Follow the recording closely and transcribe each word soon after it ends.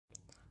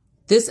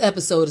This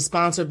episode is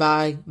sponsored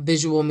by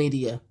Visual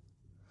Media.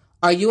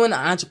 Are you an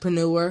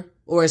entrepreneur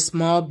or a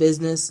small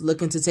business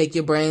looking to take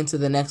your brand to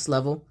the next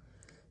level?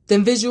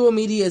 Then Visual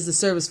Media is the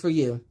service for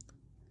you.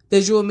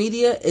 Visual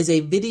Media is a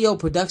video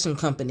production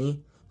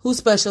company who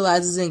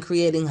specializes in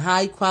creating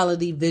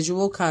high-quality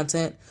visual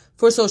content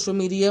for social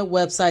media,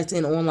 websites,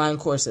 and online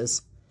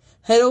courses.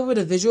 Head over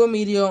to Visual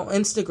Media on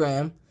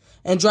Instagram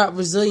and drop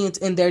Resilience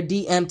in their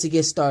DM to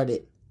get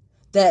started.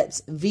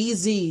 That's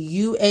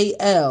VZUALMEDIA_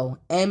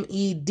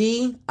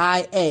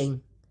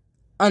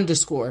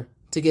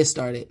 to get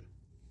started.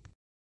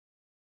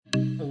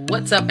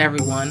 What's up,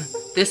 everyone?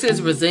 This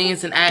is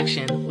Resilience in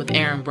Action with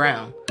Aaron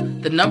Brown,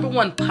 the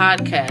 #1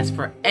 podcast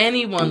for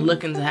anyone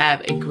looking to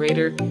have a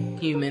greater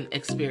human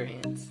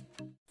experience.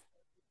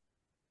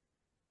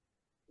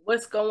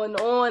 What's going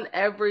on,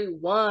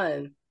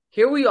 everyone?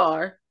 Here we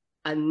are,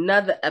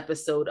 another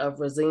episode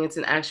of Resilience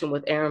in Action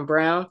with Aaron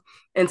Brown.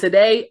 And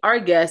today, our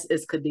guest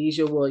is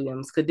Chadijah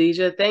Williams.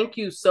 Chadijah, thank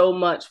you so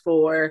much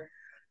for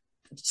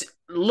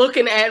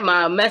looking at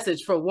my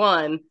message for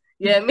one,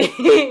 you know what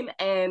I mean?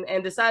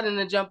 And deciding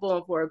to jump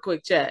on for a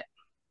quick chat.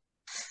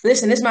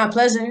 Listen, it's my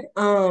pleasure.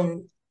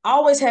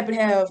 Always happy to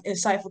have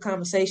insightful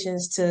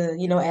conversations to,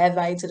 add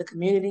value to the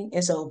community.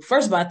 And so,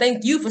 first of all,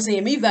 thank you for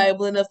seeing me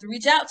valuable enough to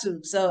reach out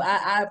to. So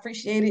I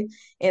appreciate it.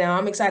 And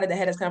I'm excited to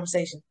have this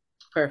conversation.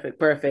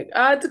 Perfect. To go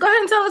ahead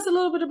and tell us a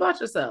little bit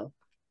about yourself.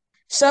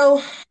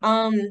 So,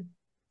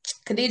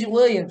 Chadijah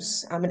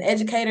Williams, I'm an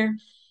educator,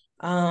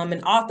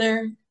 an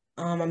author,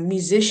 I'm a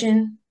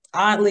musician,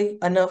 oddly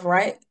enough,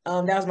 right?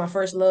 That was my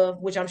first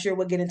love, which I'm sure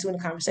we'll get into in the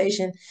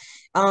conversation.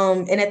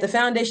 And at the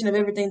foundation of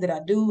everything that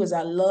I do is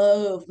I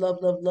love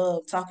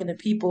talking to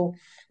people,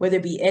 whether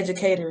it be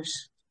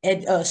educators,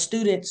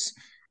 students,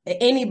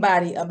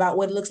 anybody, about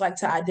what it looks like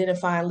to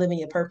identify and live in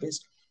your purpose.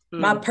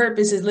 My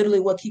purpose is literally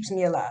what keeps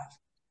me alive.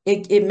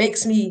 It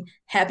makes me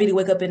happy to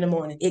wake up in the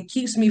morning. It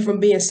keeps me from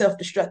being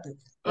self-destructive,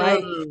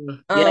 right?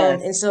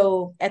 Yes. And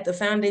so at the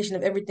foundation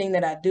of everything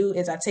that I do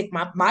is I take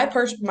my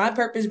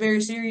purpose very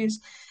serious,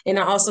 and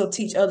I also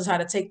teach others how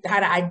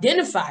to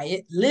identify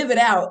it, live it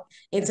out,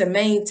 and to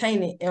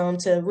maintain it,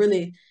 to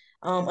really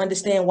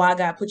understand why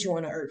God put you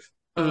on the earth.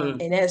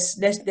 And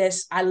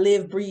that's I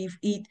live, breathe,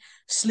 eat,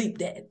 sleep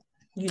that,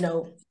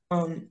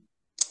 and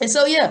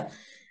so yeah.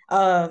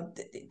 I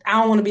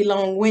don't want to be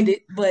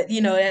long-winded, but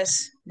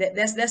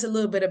that's a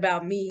little bit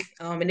about me,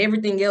 and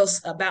everything else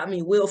about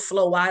me will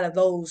flow out of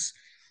those,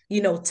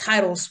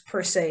 titles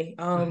per se.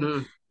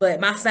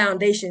 But my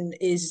foundation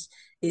is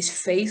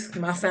faith.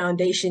 My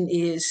foundation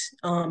is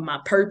my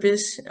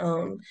purpose,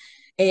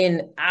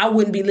 and I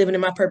wouldn't be living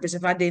in my purpose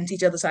if I didn't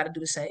teach others how to do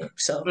the same.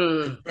 So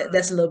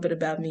that's a little bit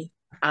about me.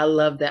 I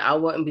love that. I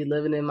wouldn't be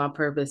living in my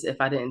purpose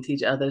if I didn't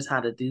teach others how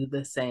to do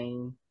the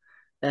same.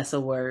 That's a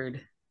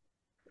word.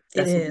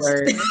 That's a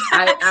word.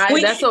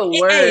 That's a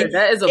word.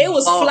 That is a bar. It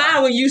was fly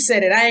when you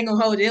said it. I ain't gonna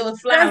hold you. It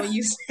was fly when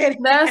you said it.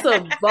 That's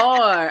a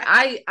bar.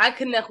 I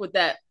connect with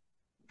that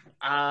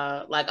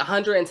like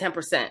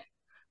 110%.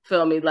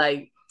 Feel me?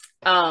 Like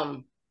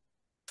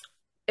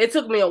it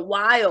took me a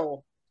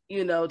while,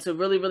 to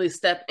really, really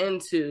step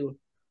into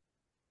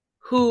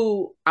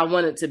who I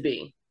wanted to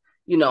be,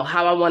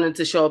 how I wanted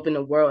to show up in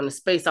the world and the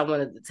space I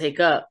wanted to take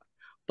up.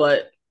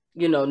 But,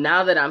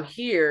 now that I'm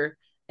here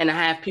and I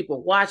have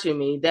people watching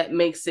me, that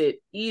makes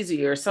it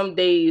easier. Some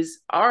days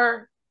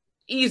are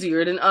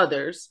easier than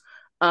others.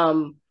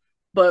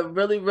 But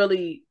really,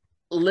 really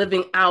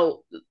living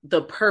out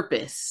the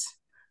purpose,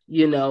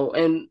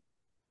 and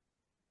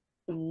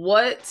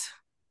what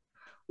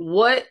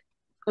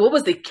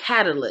was the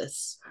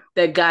catalyst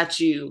that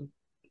got you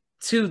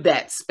to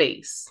that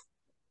space?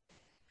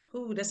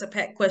 Ooh, that's a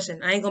packed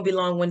question. I ain't gonna be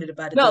long-winded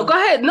about it. No, go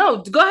ahead.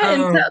 No, go ahead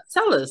and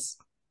tell us.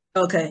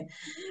 Okay.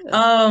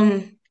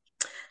 Yeah.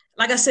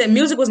 Like I said,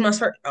 music was my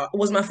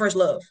first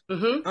love.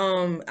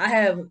 I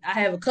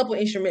have a couple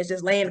instruments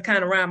just laying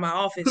kind of around my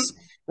office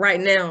right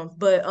now,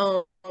 but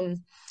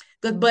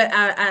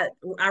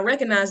I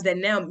recognize that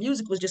now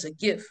music was just a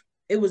gift.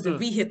 It was a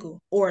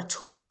vehicle or a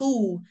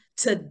tool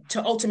to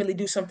ultimately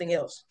do something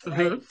else,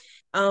 right?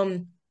 But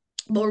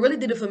what really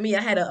did it for me,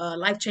 I had a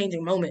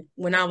life-changing moment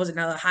when I was in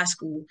high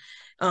school,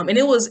 and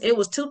it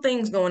was two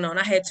things going on.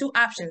 I had two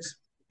options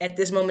at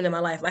this moment in my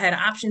life. I had an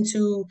option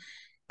to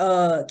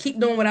keep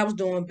doing what I was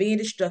doing, being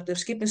destructive,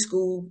 skipping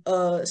school,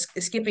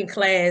 skipping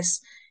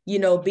class,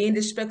 being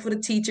disrespectful to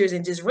teachers,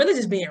 and just really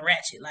just being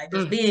ratchet, like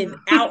just being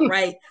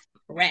outright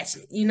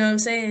ratchet. You know what I'm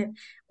saying?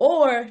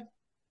 Or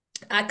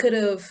I could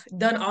have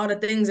done all the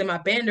things that my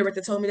band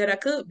director told me that I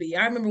could be.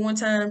 I remember one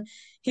time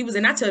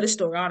and I tell this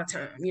story all the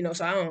time,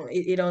 so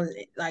it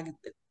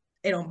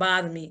don't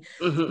bother me.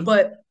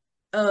 But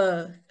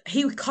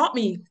he caught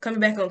me coming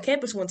back on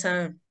campus one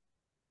time.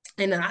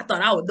 And I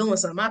thought I was doing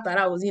something. I thought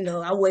I was,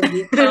 I wasn't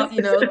getting caught,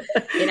 and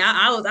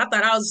I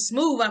thought I was a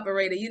smooth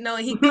operator, and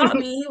he caught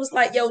me. He was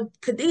like, "Yo,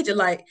 Chadijah,"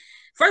 like,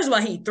 first of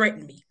all, he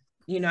threatened me.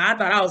 I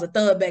thought I was a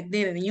thug back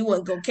then, and you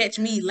wasn't gonna catch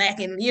me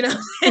lacking. And he was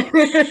like,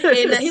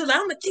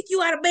 "I'm gonna kick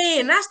you out of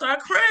band." And I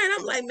started crying.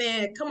 I'm like,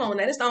 "Man, come on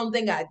now. This the only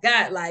thing I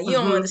got. Like, you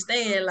don't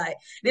understand. Like,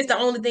 this the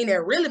only thing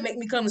that really make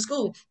me come to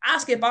school. I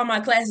skip all my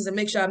classes and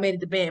make sure I made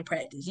it to band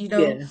practice.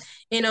 Yeah.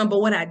 And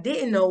but what I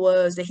didn't know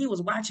was that he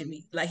was watching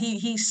me. Like,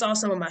 he saw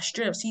some of my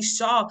strengths. He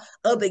saw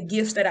other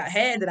gifts that I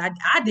had that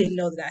I didn't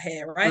know that I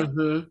had, right?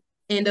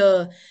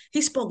 And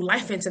he spoke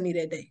life into me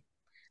that day.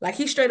 Like,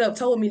 he straight up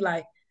told me,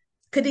 like,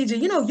 "Chadijah,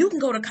 you can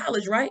go to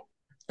college, right?"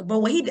 But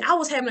I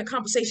was having a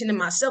conversation in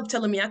myself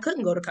telling me I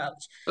couldn't go to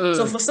college.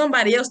 So for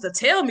somebody else to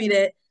tell me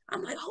that,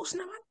 I'm like, "Oh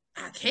snap,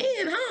 I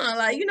can, huh?"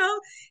 Like,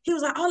 he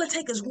was like, "All it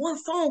takes is one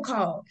phone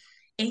call,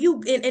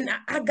 and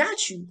I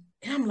got you."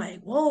 And I'm like,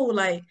 "Whoa,"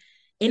 like,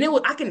 and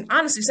I can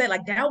honestly say,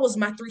 like, that was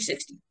my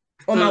 360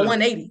 or my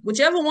 180,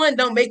 whichever one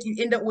don't make you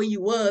end up where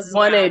you was is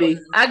where I was.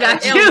 180. I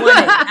got It you. was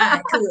 180. All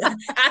right, cool.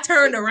 I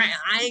turned around.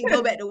 I ain't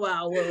go back to where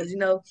I was.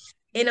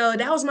 And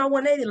that was my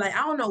 180. Like,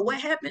 I don't know what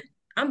happened.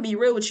 I'm gonna be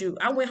real with you.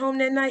 I went home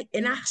that night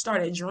and I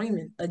started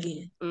dreaming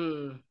again.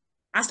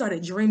 I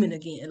started dreaming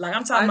again. Like,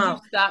 I'm talking Why'd you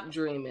about, stop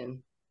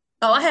dreaming?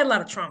 oh, I had a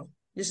lot of trauma.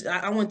 Just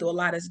I went through a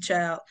lot as a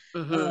child.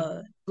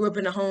 Grew up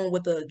in a home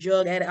with a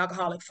drug addict,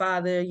 alcoholic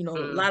father. A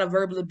lot of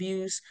verbal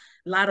abuse,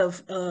 a lot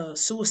of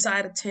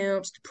suicide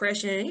attempts,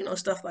 depression.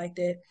 Stuff like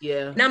that.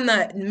 Yeah. And I'm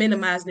not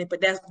minimizing it,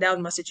 but that was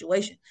my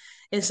situation.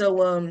 And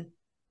so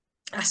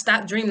I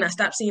stopped dreaming. I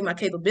stopped seeing my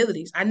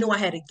capabilities. I knew I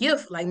had a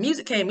gift. Like,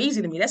 music came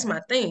easy to me. That's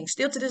my thing.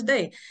 Still to this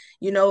day,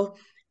 you know.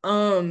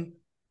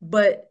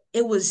 But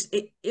it was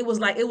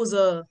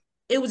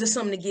just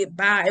something to get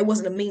by. It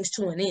wasn't a means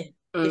to an end,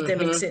 if that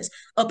makes sense.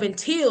 Up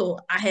until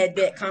I had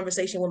that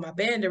conversation with my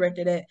band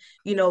director that,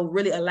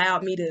 really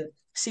allowed me to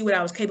see what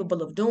I was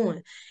capable of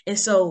doing. And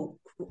so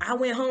I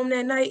went home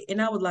that night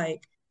and I was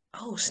like,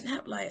 "Oh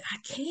snap, like, I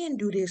can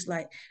do this.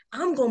 Like,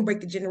 I'm gonna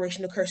break the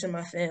generational curse in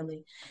my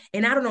family.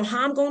 And I don't know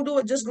how I'm gonna do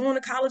it just going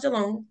to college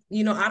alone.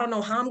 I don't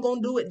know how I'm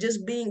gonna do it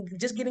just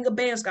getting a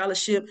band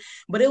scholarship.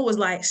 But it was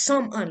like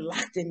some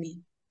unlocked in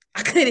me.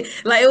 I couldn't,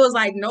 like, it was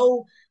like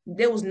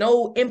there was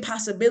no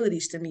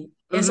impossibilities to me.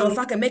 And so if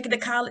I can make it to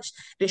college,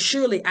 then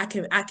surely I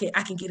can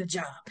get a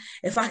job.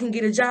 If I can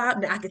get a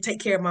job, then I can take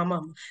care of my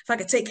mama. If I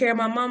can take care of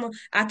my mama,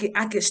 I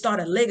could start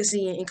a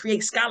legacy and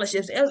create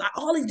scholarships. It was like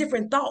all these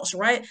different thoughts,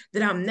 right?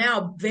 That I'm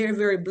now very,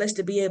 very blessed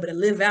to be able to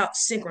live out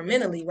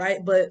synchronously, right?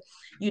 But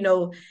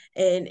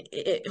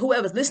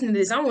whoever's listening to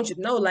this, I want you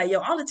to know, like, yo,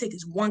 all it takes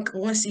is one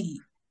seed.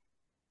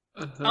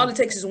 All it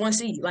takes is one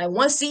seed. Like,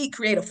 one seed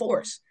create a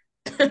forest.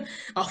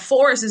 A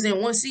forest is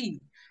in one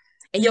seed,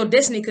 and your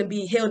destiny can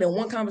be held in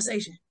one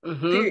conversation.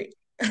 Period.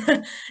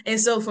 And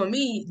so for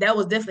me, that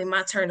was definitely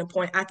my turning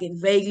point. I can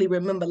vaguely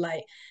remember,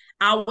 like,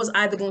 I was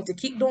either going to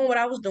keep doing what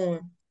I was doing,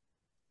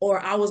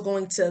 or I was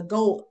going to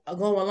go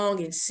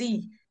along and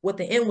see what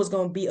the end was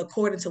going to be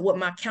according to what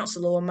my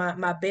counselor or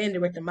my band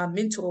director, my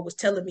mentor was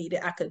telling me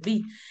that I could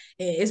be.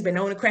 And it's been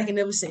on the cracking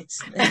ever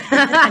since.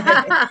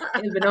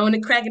 It's been on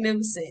the cracking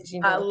ever since.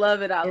 I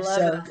love it. I And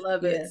love it. so, I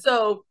love yeah. it.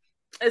 So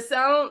it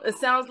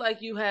sounds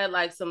like you had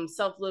like some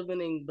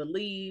self-limiting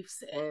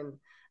beliefs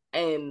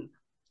and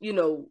you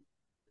know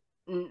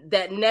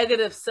that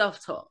negative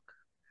self-talk.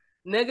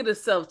 Negative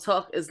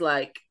self-talk is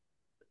like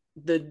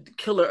the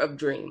killer of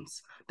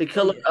dreams, the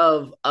killer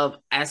of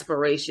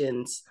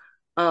aspirations.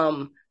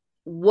 Um,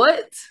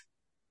 what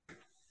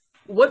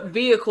what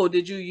vehicle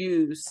did you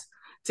use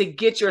to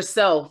get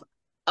yourself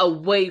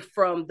away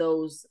from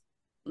those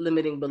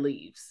limiting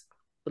beliefs?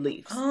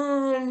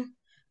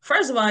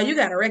 First of all, you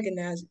gotta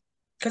recognize it.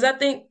 Because I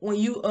think when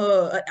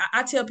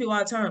I tell people all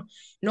the time,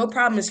 no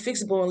problem is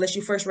fixable unless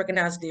you first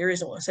recognize there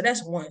is one. So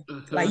that's one.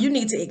 Like, you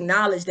need to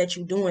acknowledge that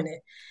you're doing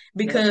it,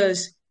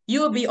 because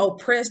you'll be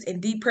oppressed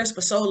and depressed for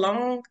so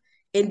long.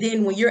 And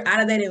then when you're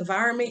out of that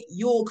environment,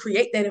 you'll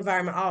create that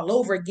environment all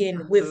over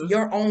again with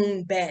your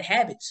own bad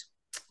habits.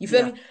 You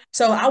feel me?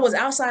 So I was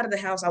outside of the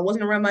house. I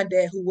wasn't around my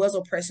dad, who was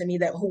oppressing me,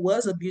 who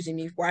was abusing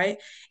me, right?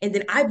 And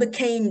then I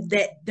became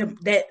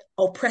that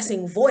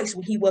oppressing voice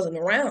when he wasn't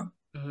around,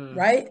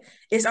 right?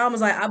 It's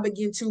almost like I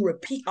begin to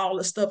repeat all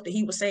the stuff that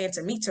he was saying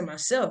to me to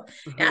myself.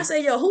 And I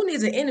say, yo, who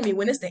needs an enemy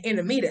when it's the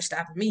enemy that's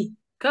stopping me?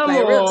 Come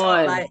Like, real talk,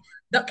 on. like,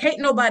 can't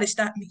nobody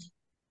stop me.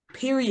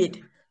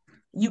 Period.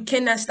 You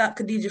cannot stop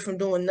Chadijah from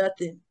doing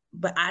nothing,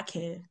 but I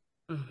can.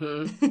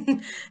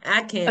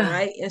 I can,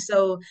 right? And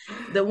so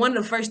one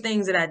of the first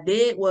things that I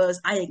did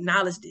was I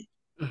acknowledged it.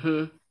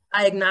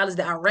 I acknowledged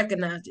that, I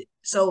recognized it.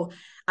 So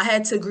I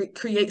had to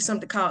create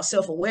something called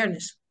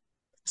self-awareness.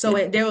 So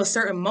there were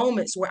certain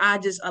moments where I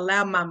just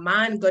allowed my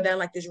mind to go down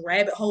like this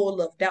rabbit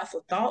hole of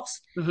doubtful thoughts.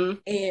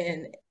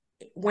 And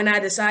when I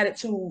decided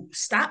to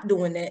stop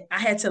doing that, I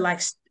had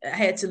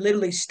to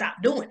literally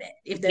stop doing that,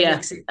 if that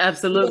makes sense. It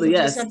Absolutely, wasn't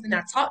just yes. something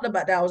I talked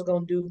about that I was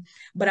going to do,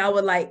 but I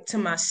would, like, to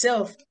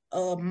myself,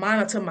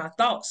 monitor my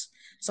thoughts.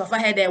 So if I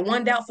had that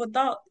one doubtful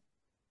thought,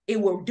 it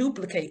will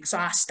duplicate. So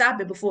I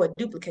stop it before it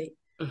duplicate,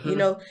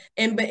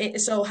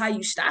 And so how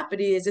you stop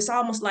it is, it's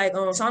almost like,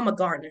 so I'm a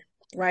gardener,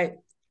 right?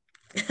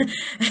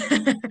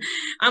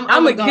 I'm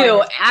I'm a a kill.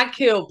 gardener. I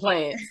kill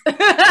plants.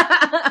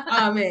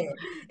 Oh man,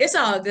 it's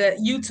all good.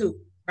 YouTube,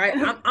 right?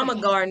 I'm a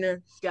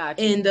gardener, Got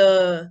you.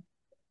 and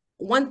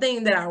one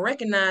thing that I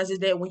recognize is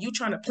that when you're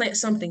trying to plant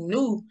something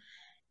new,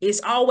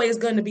 it's always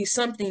going to be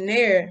something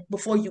there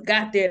before you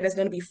got there that's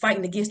going to be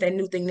fighting against that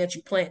new thing that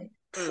you planted.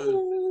 Mm,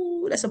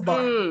 Phew, that's a bar.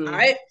 All mm,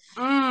 right.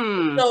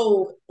 mm.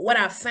 So what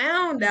I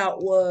found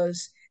out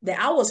was that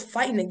I was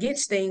fighting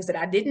against things that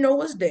I didn't know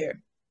was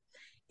there.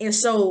 And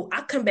so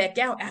I come back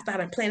out after I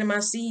done planted my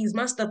seeds.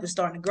 My stuff is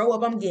starting to grow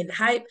up. I'm getting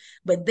hype.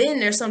 But then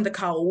there's something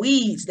called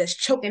weeds that's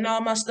choking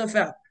all my stuff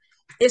out.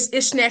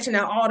 It's snatching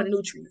out all the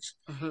nutrients.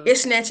 Mm-hmm.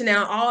 It's snatching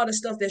out all the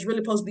stuff that's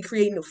really supposed to be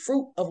creating the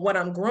fruit of what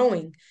I'm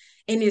growing.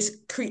 And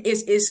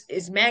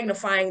it's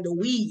magnifying the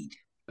weed,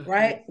 Mm-hmm.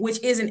 right?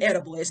 Which isn't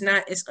edible. It's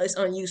not, it's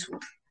unuseful.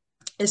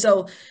 And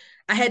so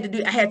I had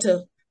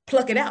to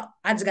pluck it out.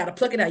 I just gotta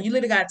pluck it out. You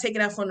literally gotta take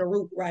it out from the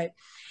root, right?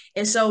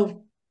 And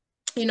so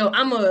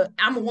I'm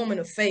a woman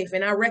of faith,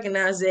 and I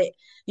recognize that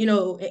in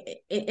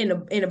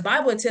the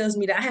Bible it tells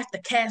me that I have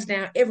to cast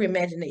down every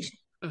imagination.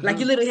 Like Mm-hmm.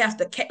 you literally have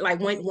to like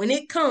when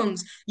it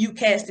comes, you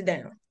cast it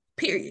down.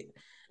 Period.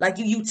 Like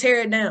you tear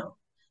it down,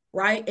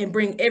 right, and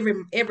bring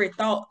every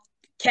thought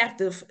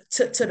captive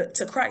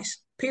to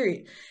Christ.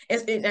 Period.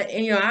 And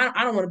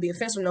I don't want to be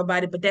offensive with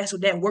nobody, but that's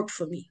what that worked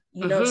for me.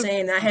 You know what I'm Mm-hmm.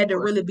 saying? I Of had to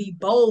course. really be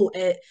bold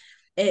at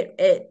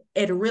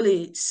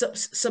really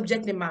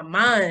subjecting my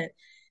mind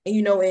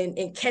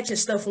and catching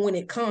stuff when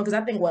it comes. Because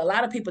I think what a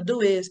lot of people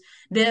do is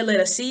they'll let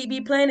a seed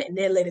be planted and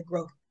they'll let it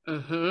grow.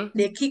 Mm-hmm.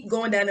 They keep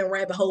going down them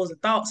rabbit holes of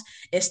thoughts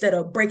instead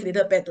of breaking it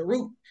up at the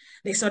root.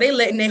 They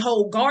letting their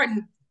whole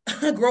garden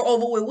grow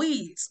over with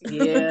weeds.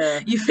 Yeah.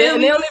 You feel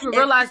And they me? don't even And,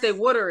 realize they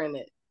water in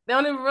it. They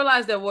don't even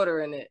realize they're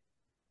water in it.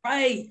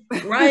 right,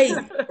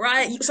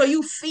 right. So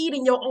you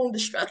feeding your own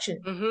destruction.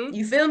 Mm-hmm.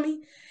 You feel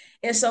me?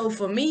 And so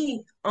for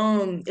me,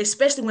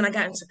 especially when I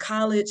got into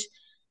college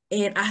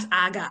and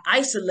I got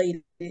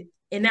isolated,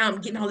 and now I'm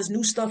getting all this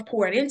new stuff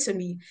poured into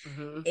me.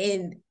 Mm-hmm.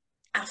 And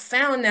I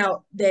found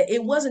out that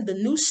it wasn't the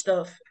new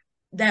stuff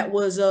that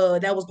was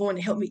going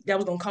to help me, that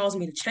was going to cause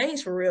me to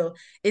change for real.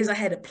 Is I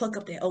had to pluck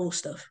up that old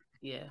stuff.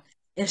 Yeah.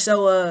 And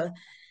so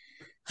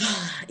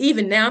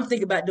even now I'm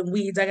thinking about the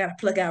weeds I gotta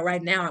pluck out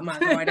right now at my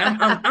garden.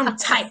 I'm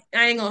tight.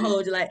 I ain't gonna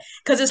hold you, like,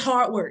 because it's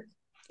hard work.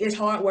 It's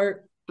hard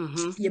work.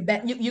 Mm-hmm.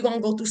 You're gonna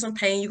go through some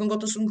pain, you're gonna go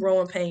through some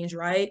growing pains,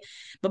 right?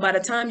 But by the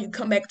time you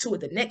come back to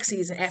it the next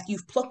season, after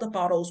you've plucked up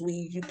all those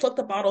weeds, you plucked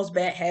up all those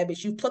bad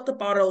habits, you plucked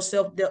up all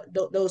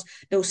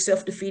those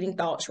self-defeating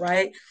thoughts,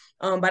 right?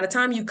 By the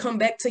time you come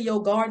back to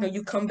your garden or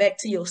you come back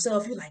to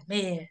yourself, you're like,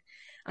 man,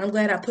 I'm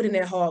glad I put in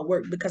that hard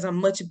work because I'm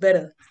much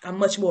better, I'm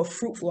much more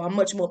fruitful, I'm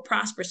much more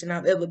prosperous than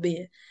I've ever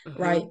been,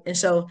 Mm-hmm. right? And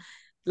so,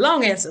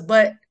 long answer,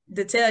 but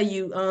to tell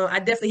you, I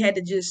definitely had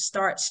to just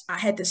start. I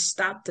had to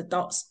stop the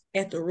thoughts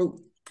at the root,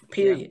 Yeah.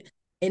 period,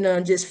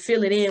 and just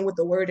fill it in with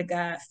the Word of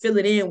God, fill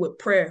it in with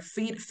prayer,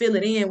 fill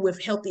it in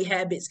with healthy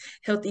habits,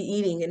 healthy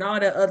eating, and all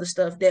that other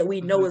stuff that we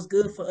know Mm-hmm. is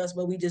good for us,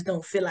 but we just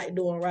don't feel like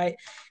doing, right?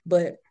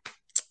 But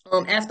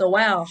after a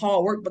while,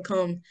 hard work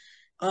become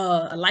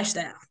a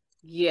lifestyle.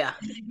 Yeah.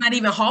 It's not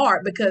even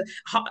hard because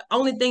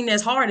only thing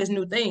that's hard is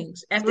new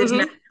things. After it's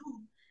not Mm-hmm.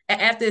 new,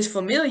 after it's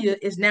familiar,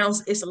 it's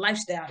a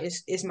lifestyle.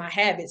 It's my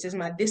habits. It's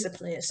my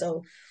discipline.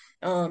 So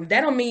that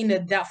don't mean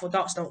that doubtful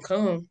thoughts don't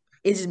come.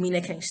 It just mean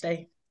they can't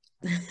stay.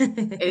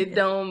 It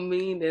don't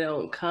mean they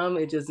don't come.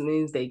 It just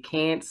means they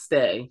can't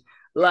stay.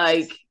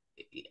 Like,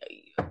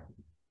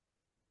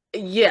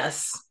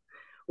 yes,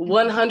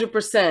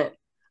 100%.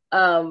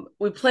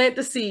 We plant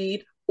the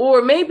seed,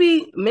 or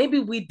maybe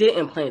we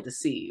didn't plant the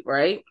seed,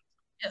 right?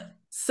 Yeah.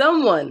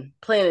 Someone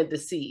planted the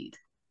seed.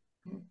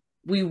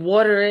 We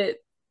water it,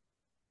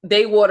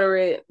 they water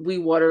it, we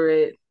water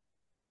it.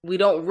 We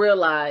don't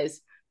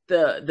realize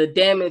the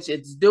damage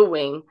it's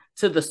doing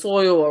to the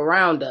soil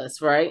around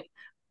us, right?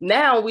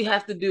 Now we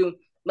have to do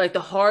like the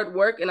hard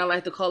work, and I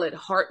like to call it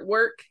heart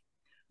work,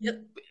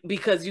 Yep.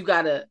 because you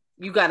gotta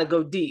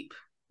go deep.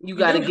 You You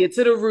gotta do. get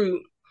to the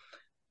root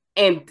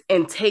and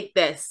take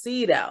that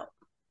seed out.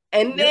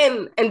 And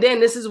Yep. then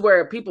this is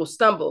where people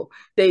stumble.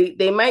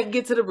 They might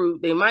get to the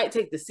root, they might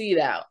take the seed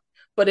out.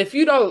 But if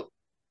you don't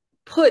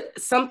put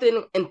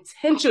something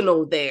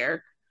intentional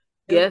there,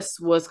 Yep. guess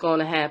what's going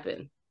to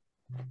happen?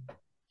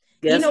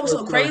 You Guess know what's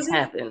what's so going to crazy?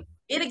 happen?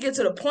 It'll get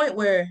to the point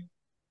where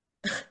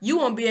you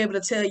won't be able to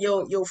tell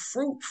your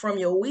fruit from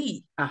your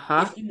weed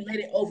Uh-huh. if you let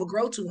it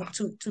overgrow too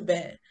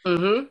bad.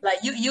 Mm-hmm. Like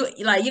you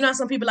like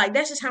some people like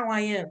that's just how I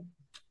am. No,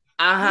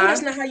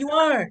 that's Uh-huh. not how you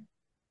are.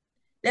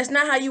 That's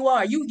not how you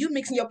are. You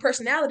mixing your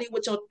personality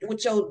with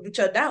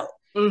your doubt.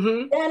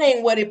 Mm-hmm. That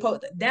ain't what it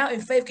doubt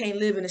and faith can't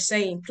live in the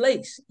same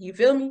place. You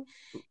feel me?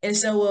 And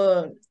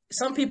so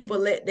some people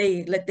let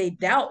they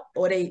doubt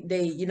or they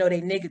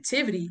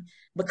negativity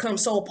become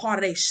so part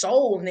of their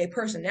soul and their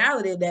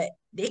personality that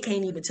they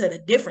can't even tell the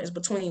difference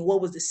between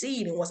what was the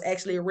seed and what's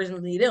actually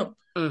originally them.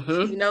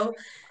 Mm-hmm. you know?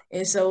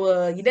 And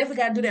so you definitely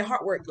gotta do that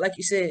hard work, like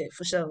you said,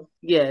 for sure.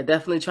 Yeah,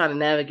 definitely trying to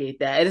navigate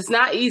that. And it's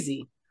not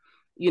easy.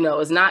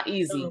 It's not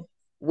easy. So,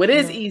 What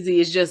is no. easy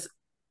is just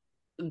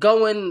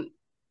going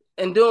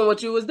and doing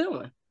what you was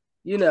doing.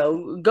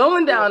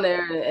 Going down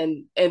there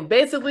and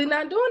basically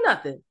not doing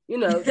nothing.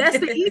 That's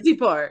the easy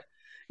part.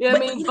 You know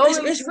what I But mean?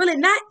 Going. it's really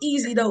not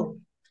easy though,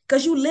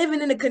 because you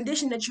living in a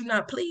condition that you're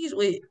not pleased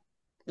with.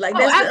 Like Oh,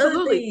 that's the other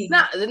absolutely.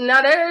 thing.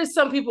 Now there is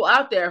some people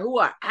out there who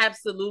are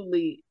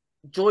absolutely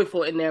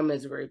joyful in their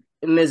misery.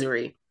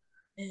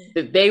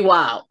 They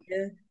wild.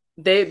 Yeah,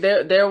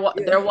 They're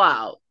yeah.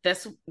 wild.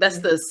 That's Yeah.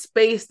 the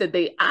space that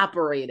they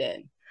operate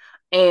in.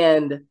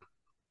 And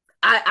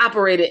I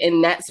operated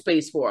in that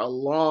space for a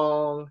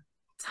long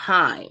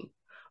time,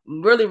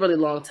 really, really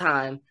long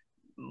time.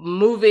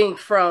 Moving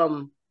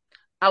from,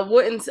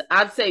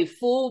 I'd say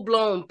full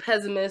blown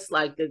pessimist,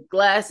 like the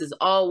glass is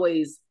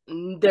always,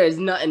 there's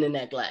nothing in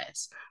that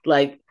glass.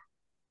 Like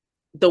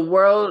the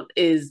world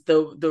is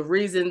the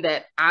reason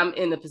that I'm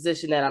in the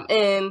position that I'm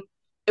in.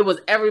 It was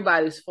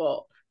everybody's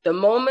fault. The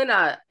moment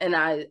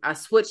I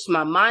switched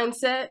my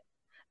mindset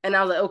and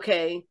I was like,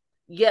 okay,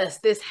 yes,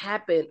 this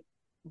happened,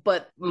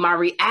 but my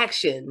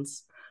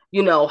reactions,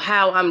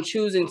 how I'm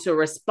choosing to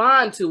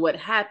respond to what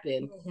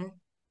happened, Mm-hmm.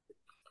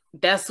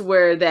 that's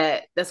where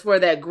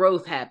that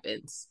growth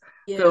happens.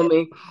 Feel Yeah.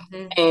 me?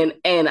 Mm-hmm.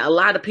 And a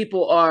lot of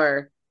people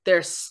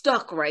they're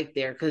stuck right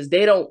there because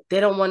they don't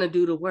want to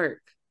do the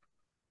work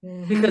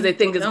because Mm-hmm. They don't. they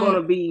think it's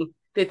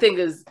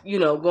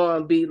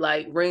going to be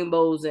like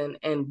rainbows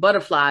and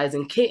butterflies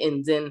and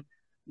kittens and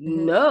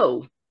Mm-hmm.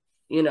 no,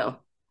 you know.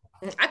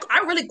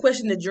 I really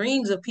question the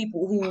dreams of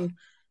people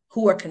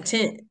who are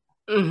content.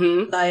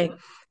 Mm-hmm. Like,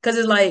 because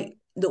it's like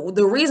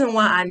the reason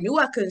why I knew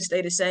I couldn't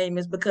stay the same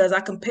is because I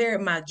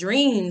compared my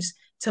dreams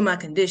to my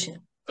condition.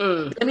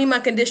 Mm. I mean, my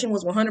condition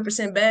was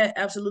 100% bad.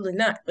 Absolutely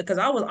not. Because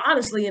I was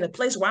honestly in a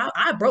place where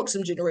I broke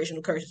some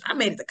generational curses. I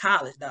made it to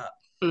college, dog.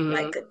 Mm-hmm.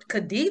 Like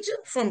Khadijah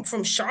from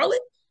Charlotte,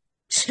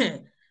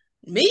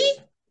 me,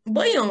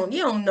 boy, you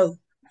don't know.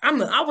 I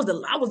was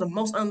the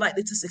most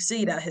unlikely to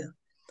succeed out here.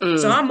 So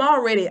Mm.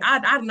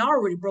 I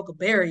already broke a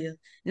barrier.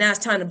 Now it's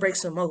time to break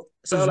some more.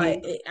 So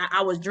like Mm-hmm.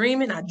 I was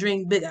dreaming, I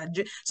dreamed big.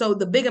 So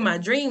the bigger my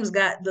dreams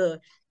got, the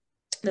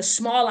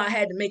smaller I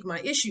had to make my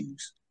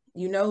issues,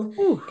 you know?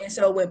 Whew. And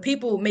so when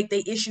people make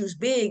their issues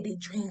big, their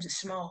dreams are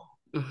small,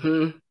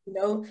 Mm-hmm. you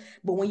know?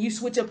 But when you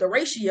switch up the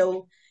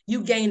ratio,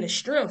 you gain the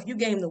strength, you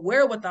gain the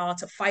wherewithal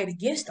to fight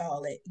against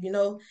all that, you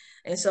know?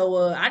 And so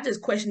I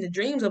just question the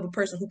dreams of a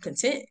person who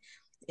content.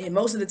 And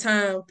most of the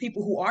time,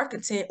 people who are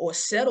content or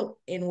settled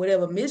in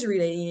whatever misery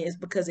they in is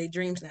because their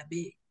dreams not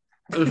big.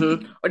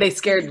 Mm-hmm. Or they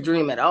scared to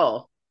dream at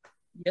all.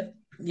 Yep.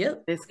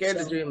 Yep. They scared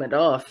to So dream at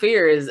all.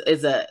 Fear is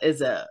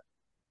a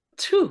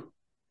too.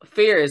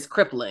 Fear is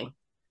crippling.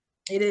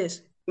 it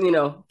is.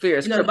 Fear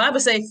is The crippling. Bible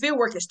say fear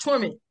work is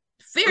torment.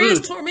 Fear is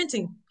Mm.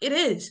 tormenting. It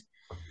is.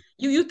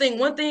 You think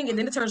one thing and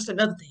then it turns to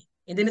another thing.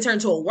 And then it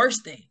turns to a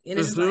worse thing. And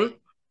it's just like,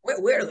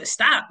 Mm-hmm. where does it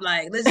stop?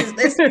 Like let's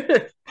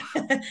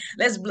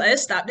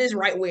stop this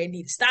right where it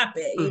needs to stop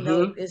at.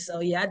 Mm-hmm. And so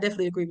yeah, I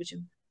definitely agree with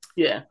you.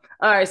 Yeah.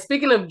 All right.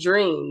 Speaking of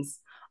dreams,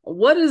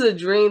 what is a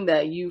dream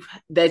that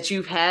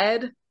you've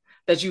had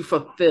that you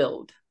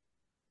fulfilled?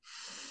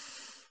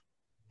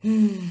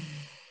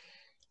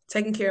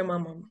 Taking care of my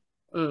mama.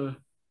 Mm.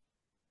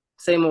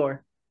 Say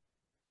more.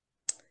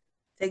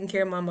 Taking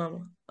care of my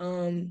mama.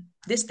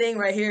 This thing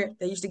right here,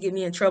 they used to get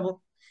me in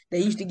trouble. They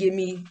used to get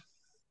me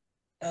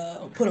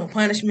put on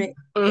punishment.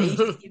 They used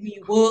to Mm-hmm. give me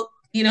whoop.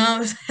 You know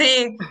what I'm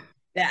saying?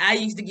 That I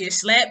used to get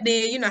slapped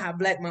in. You know how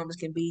black mamas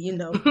can be.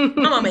 My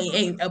mama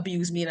ain't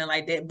abused me and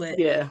like that, but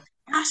Yeah.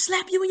 I'll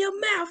slap you in your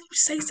mouth. You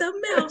say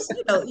something else.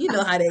 You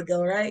know how that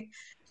go, right?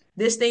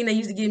 This thing that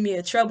used to get me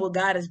in trouble,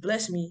 God has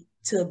blessed me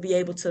to be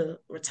able to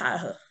retire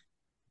her.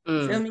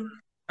 You feel Mm. me?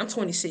 I'm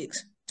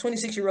 26.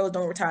 26-year-olds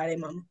don't retire their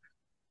mama.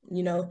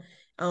 You know,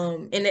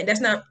 and that's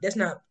not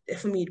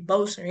for me to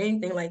boast or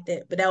anything like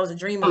that. But that was a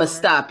dream I'm of gonna mine.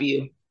 stop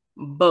you.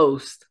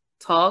 Boast.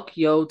 Talk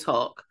yo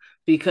talk. I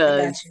got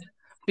Because you.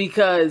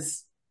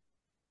 because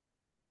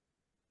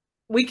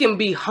we can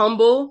be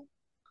humble,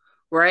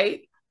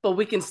 right? But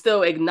we can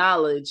still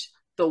acknowledge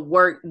the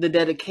work, the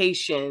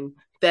dedication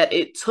that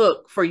it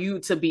took for you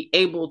to be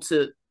able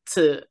to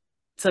to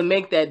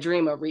make that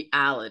dream a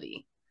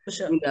reality. For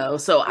sure.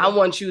 So I Yeah.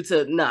 want you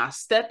to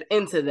step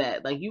into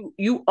that. Like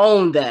you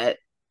own that.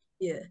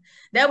 Yeah,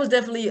 that was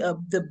definitely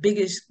the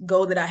biggest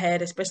goal that I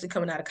had, especially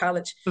coming out of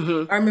college.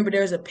 Mm-hmm. I remember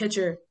there was a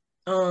picture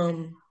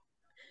of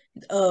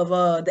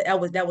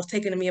that was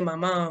taken to me and my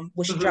mom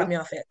when she dropped Mm-hmm. me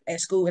off at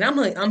school, and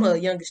I'm her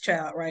youngest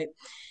child, right?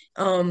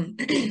 And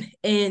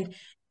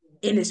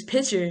in this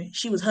picture,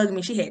 she was hugging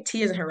me. She had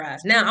tears in her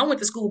eyes. Now, I went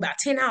to school about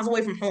 10 hours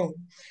away from home.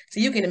 So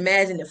you can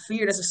imagine the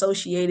fear that's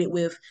associated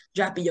with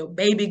dropping your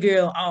baby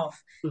girl off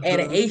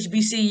at an Mm-hmm.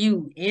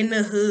 HBCU in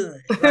the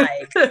hood.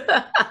 Like,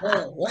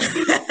 whoa.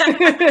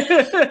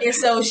 And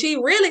so she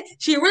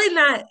really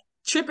not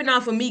tripping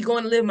off of me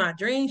going to live my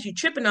dreams. She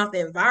tripping off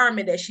the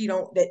environment that she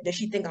don't that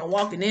she think I'm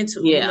walking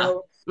into. Yeah.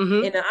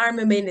 Mm-hmm. And I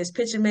remember in this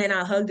picture, man,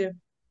 I hugged her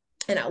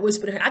and I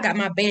whispered to her, I got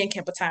my band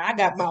camp attire. I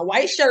got my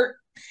white shirt.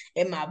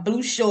 in my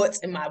blue shorts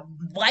and my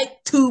white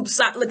tube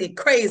sock looking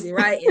crazy,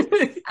 right?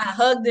 And I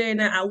hugged her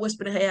and I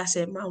whispered in her ear, I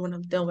said, Mom, when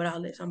I'm done with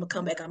all this, I'm gonna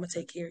come back, I'm gonna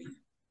take care of you.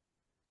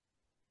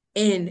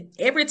 And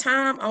every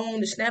time I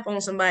wanted to snap on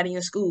somebody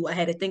in school, I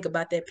had to think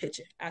about that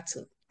picture I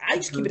took. I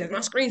used to keep it as my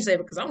screensaver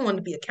because I wanted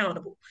to be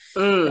accountable,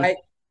 right?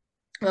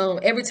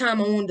 Every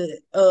time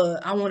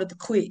I wanted to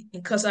quit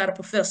and cuss out a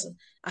professor,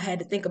 I had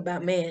to think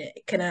about, man,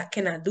 can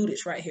I do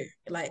this right here?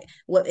 Like,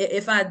 well,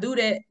 if I do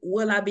that,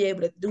 will I be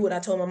able to do what I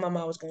told my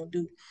mama I was gonna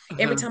do?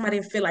 Every time I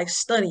didn't feel like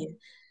studying,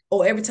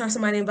 or every time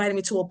somebody invited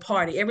me to a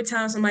party, every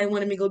time somebody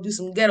wanted me to go do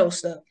some ghetto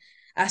stuff,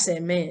 I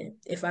said, man,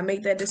 if I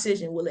make that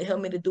decision, will it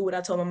help me to do what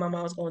I told my mama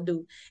I was gonna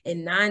do?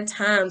 And 9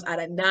 times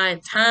out of 9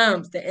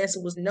 times, the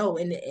answer was no,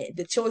 and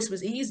the choice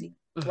was easy,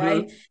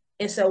 right?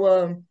 And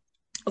so,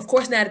 of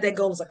course, now that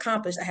goal is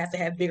accomplished, I have to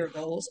have bigger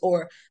goals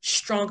or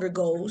stronger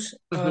goals.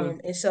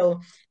 And so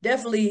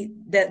definitely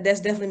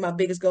that's definitely my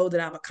biggest goal that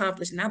I've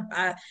accomplished. And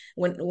I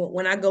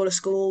when I go to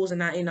schools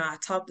and I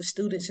talk to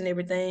students and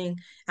everything,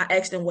 I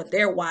ask them what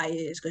their why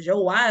is, because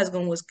your why is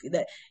going was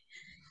that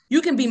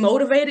you can be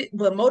motivated,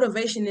 but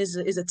motivation is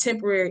a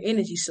temporary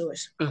energy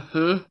source.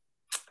 You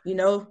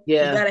know, you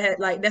gotta have,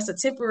 like, that's a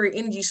temporary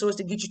energy source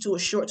to get you to a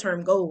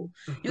short-term goal.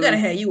 You gotta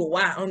have you a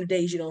why on the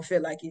days you don't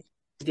feel like it.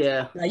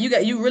 Yeah. Like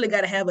you really got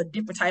to have a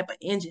different type of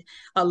engine.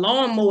 A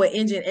lawnmower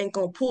engine ain't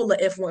gonna pull a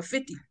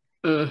F-150.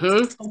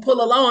 It's gonna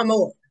pull a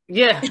lawnmower.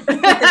 Yeah.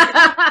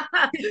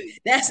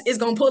 It's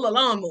gonna pull a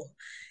lawnmower.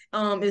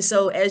 And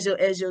so as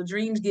your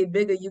dreams get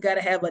bigger, you got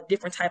to have a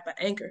different type of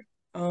anchor.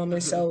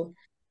 And so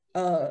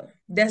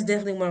that's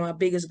definitely one of my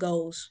biggest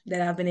goals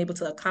that I've been able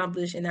to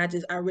accomplish. And I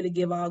really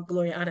give all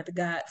glory and honor to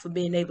God for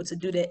being able to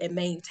do that and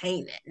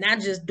maintain that. Not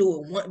just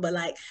do it once, but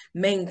like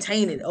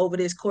maintain it over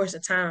this course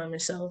of time.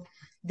 And so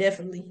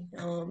definitely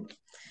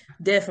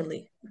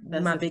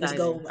that's my biggest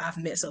goal I've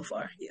met so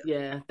far.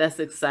 Yeah, that's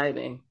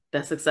exciting.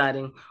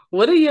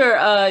 What are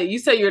your you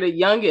say you're the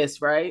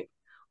youngest, right?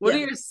 What do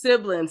your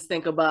siblings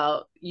think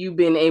about you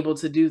being able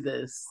to do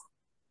this?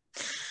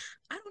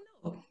 I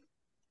don't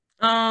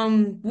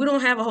know. We don't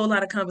have a whole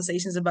lot of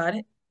conversations about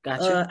it.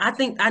 Gotcha.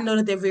 I know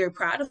that they're very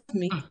proud of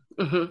me.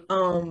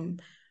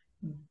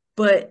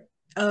 But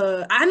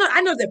I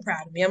know they're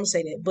proud of me. I'm gonna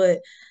say that. But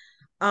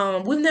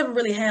we've never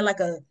really had like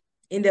a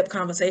in-depth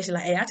conversation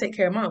like, hey, I take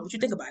care of mom. What you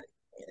think about it?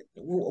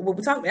 What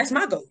we talking about? That's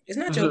my goal. It's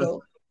not your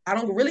goal. I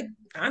don't really,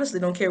 honestly,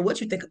 don't care what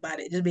you think about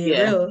it. Just being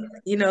real,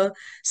 you know.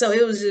 So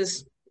it was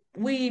just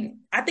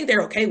I think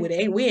they're okay with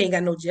it. We ain't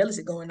got no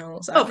jealousy going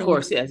on. So of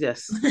course,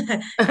 yes.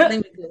 I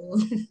think we're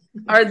good.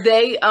 Are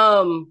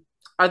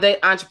they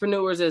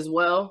entrepreneurs as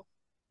well?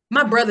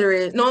 My brother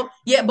is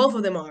both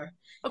of them are.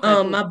 Okay,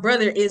 cool. My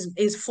brother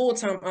is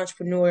full-time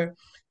entrepreneur.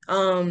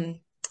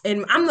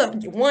 And I'm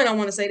the one, I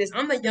want to say this,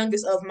 I'm the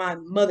youngest of my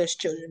mother's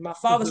children. My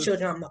father's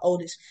children, I'm the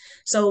oldest.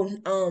 So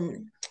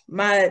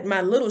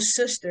my little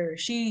sister,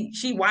 she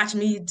watched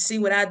me see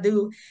what I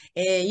do,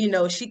 and you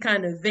know, she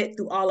kind of vet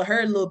through all of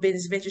her little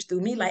business ventures through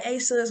me, like, hey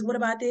sis, what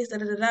about this? Da,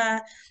 da, da, da.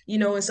 You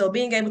know, and so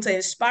being able to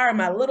inspire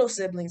my little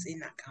siblings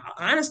and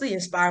honestly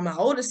inspire my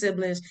older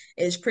siblings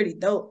is pretty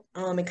dope.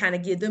 And kind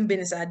of give them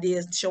business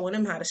ideas, showing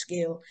them how to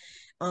scale.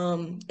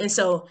 And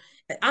so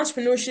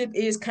entrepreneurship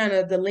is kind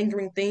of the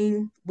lingering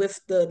theme with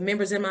the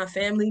members in my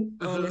family.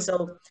 And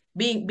so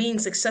being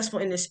successful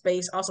in this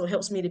space also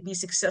helps me to be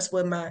successful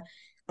in my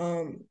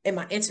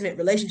intimate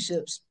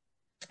relationships,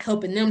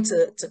 helping them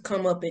to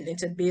come up and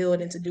to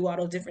build and to do all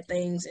those different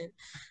things, and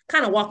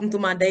kind of walking through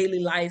my daily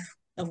life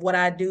of what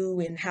I do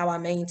and how I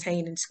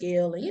maintain and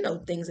scale and, you know,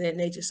 things of that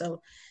nature.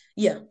 So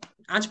yeah,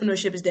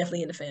 entrepreneurship is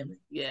definitely in the family.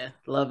 Yeah,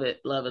 love it.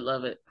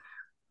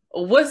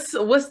 What's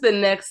the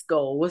next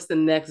goal? What's the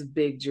next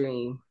big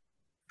dream?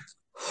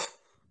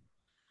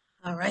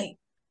 All right.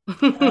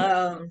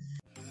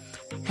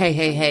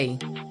 Hey.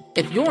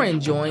 If you're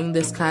enjoying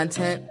this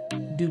content,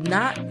 do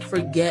not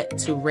forget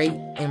to rate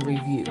and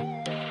review.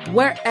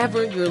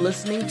 Wherever you're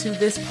listening to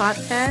this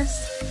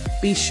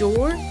podcast, be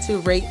sure to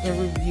rate and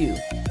review.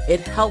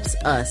 It helps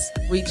us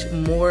reach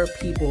more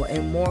people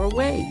in more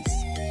ways.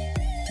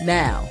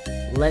 Now,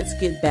 let's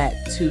get back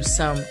to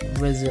some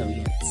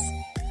resilience.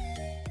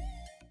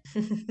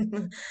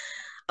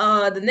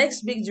 The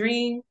next big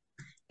dream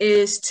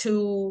is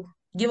to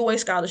give away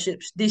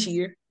scholarships this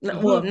year.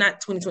 Well,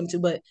 not 2022,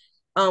 but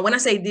when I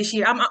say this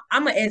year,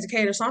 I'm an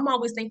educator, so I'm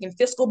always thinking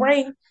fiscal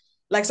brain.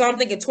 Like, so I'm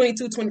thinking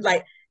 22,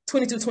 23,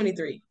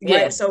 right?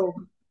 Yeah. So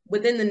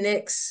within the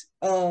next,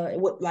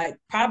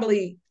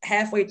 probably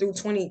halfway through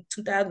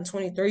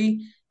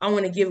 2023, I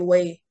want to give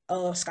away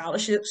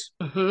scholarships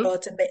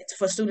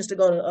for students to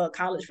go to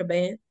college for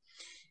band.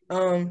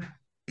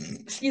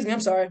 Excuse me,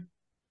 I'm sorry.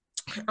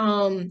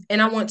 And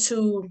I want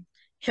to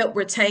help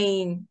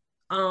retain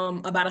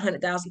about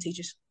 100,000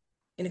 teachers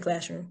in the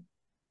classroom.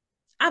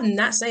 I've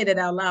not said that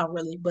out loud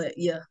really, but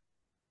yeah.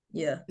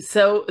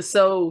 So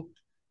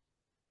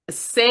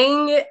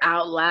saying it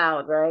out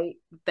loud, right?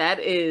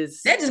 That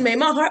just made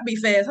my heart beat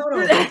fast. Hold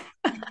on.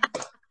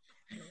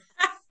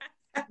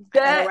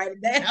 Write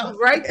it down.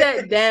 Write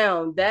that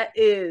down. That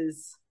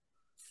is,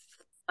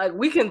 like,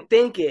 we can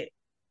think it,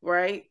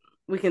 right?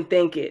 We can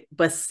think it,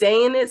 but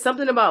saying it,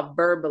 something about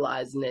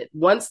verbalizing it.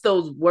 Once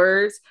those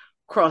words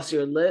cross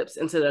your lips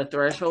into the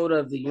threshold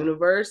of the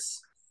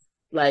universe,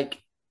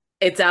 like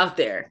it's out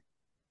there.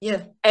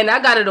 Yeah. And I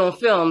got it on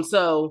film,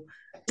 so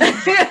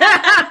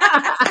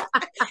I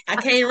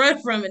can't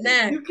run from it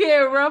now. You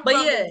can't run but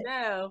from yeah, it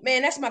now.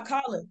 Man, that's my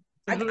calling.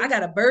 I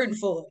got a burden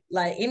for it.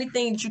 Like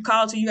anything that you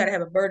call to, you got to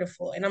have a burden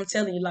for. And I'm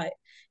telling you, like,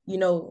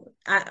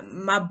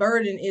 my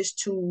burden is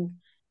to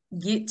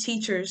get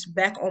teachers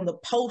back on the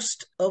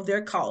post of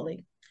their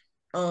calling,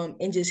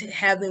 and just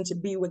have them to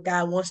be what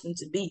God wants them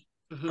to be.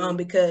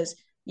 Because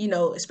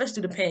especially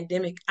through the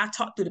pandemic, I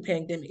taught through the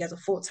pandemic as a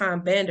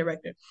full-time band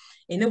director,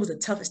 and it was the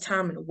toughest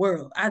time in the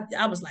world.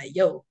 I was like,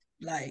 yo,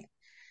 like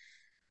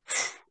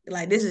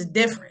this is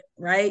different,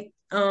 right?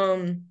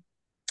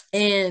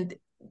 And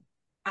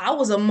I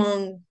was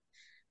among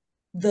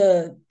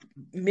the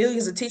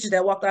millions of teachers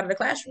that walked out of the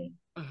classroom,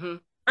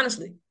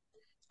 honestly.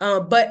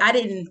 But I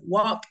didn't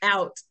walk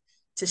out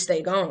to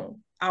stay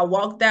gone. I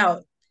walked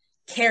out,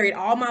 carried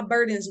all my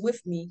burdens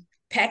with me,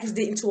 packaged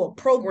it into a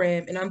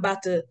program, and I'm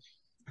about to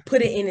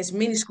put it in as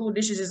many school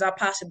districts as I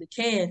possibly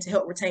can to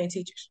help retain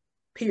teachers,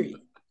 period.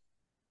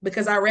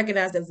 Because I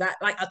recognize that,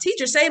 like, a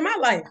teacher saved my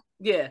life.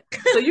 Yeah.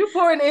 So you're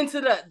pouring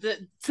into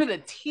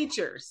the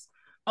teachers.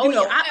 Of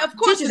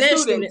course, teachers and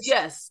students.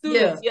 Yes,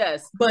 students. Yeah.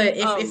 Yes. But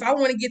if I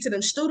want to get to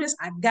them students,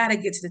 I gotta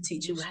get to the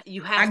teachers.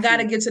 You have. I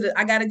gotta get to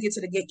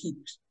the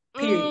gatekeepers.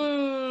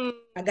 Period.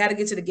 I gotta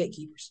get to the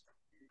gatekeepers.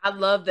 I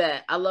love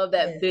that. I love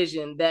that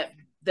vision. That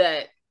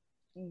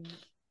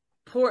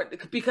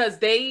because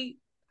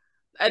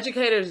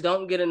educators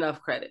don't get enough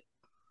credit.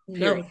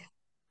 Period.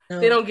 No.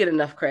 They don't get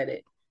enough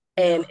credit.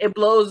 And it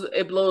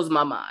blows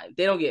my mind.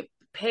 They don't get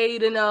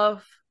paid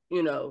enough.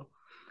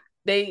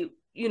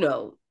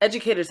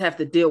 Educators have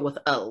to deal with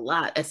a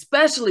lot,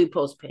 especially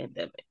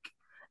post-pandemic.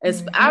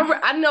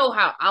 I know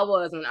how I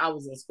was when I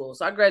was in school.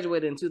 So I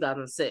graduated in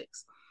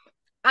 2006.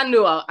 I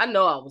know I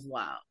was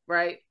wild,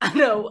 right? I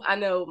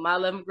know my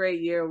 11th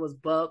grade year was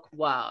buck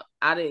wild.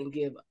 I didn't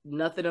give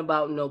nothing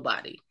about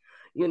nobody,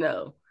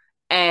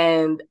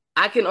 and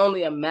I can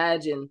only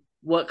imagine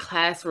what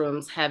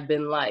classrooms have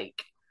been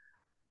like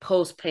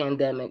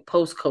post-pandemic,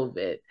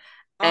 post-COVID.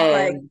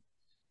 And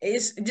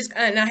it's just,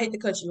 and I hate to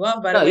cut you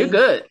off, by the way. No, you're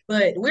good.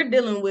 But we're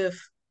dealing with,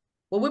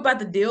 what we're about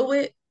to deal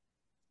with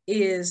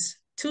is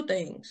two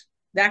things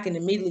that I can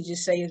immediately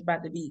just say is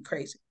about to be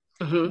crazy.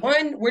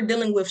 One, we're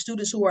dealing with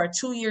students who are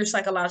 2 years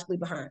psychologically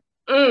behind.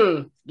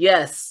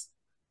 Yes.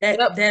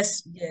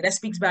 That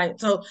speaks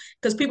volumes. So,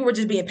 because people were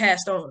just being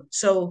passed on.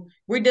 So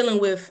we're dealing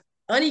with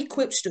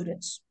unequipped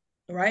students,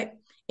 right?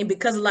 And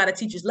because a lot of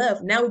teachers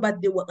left, now we're about to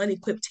deal with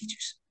unequipped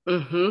teachers.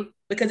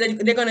 Because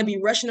they're going to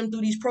be rushing them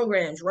through these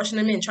programs, rushing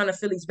them in, trying to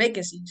fill these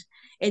vacancies.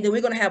 And then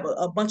we're going to have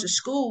a bunch of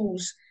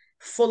schools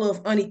full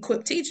of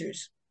unequipped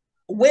teachers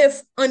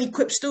with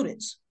unequipped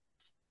students,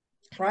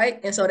 right?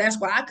 And so that's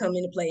where I come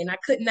into play. And I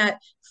could not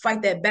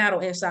fight that battle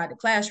inside the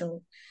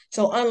classroom.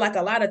 So unlike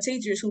a lot of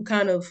teachers who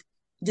kind of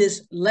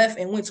just left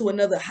and went to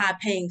another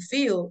high-paying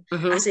field,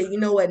 I said, you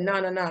know what? No.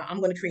 I'm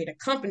going to create a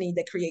company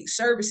that creates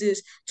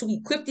services to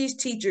equip these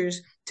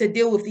teachers to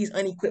deal with these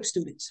unequipped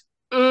students.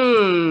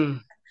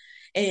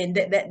 And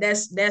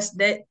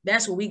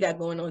that's what we got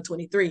going on in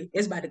 23.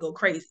 It's about to go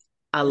crazy.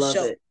 I love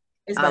it.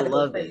 It's about to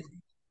go crazy.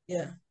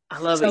 Yeah. I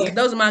love it. So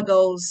those are my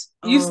goals.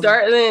 You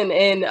starting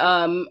in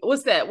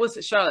what's that? What's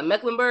it? Charlotte,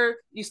 Mecklenburg?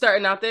 You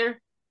starting out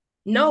there?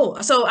 No.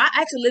 So I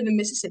actually live in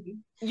Mississippi.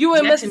 You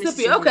in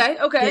Mississippi? Okay.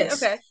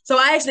 Yes. Okay. So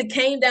I actually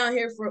came down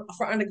here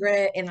for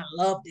undergrad, and I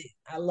loved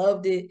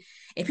it.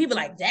 And people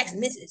like, Jackson,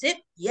 Mississippi?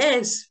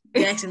 Yes,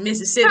 Jackson,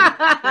 Mississippi.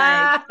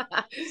 Like,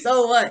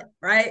 so what,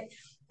 right?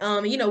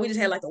 We just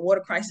had like the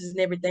water crisis and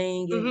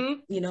everything, and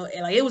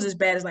and like it was as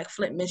bad as like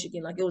Flint,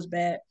 Michigan. Like it was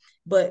bad,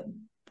 but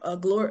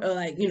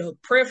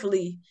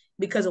prayerfully,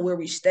 because of where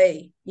we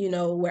stay,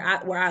 where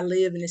I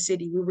live in the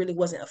city, we really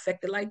wasn't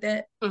affected like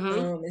that.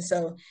 And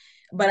so,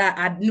 but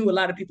I knew a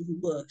lot of people who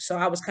was, so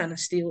I was kind of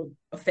still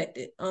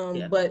affected.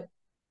 But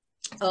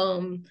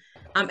I'm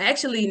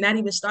actually not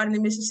even starting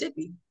in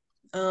Mississippi.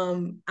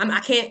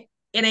 I can't.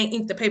 It ain't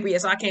inked the paper yet,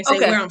 so I can't say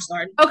where I'm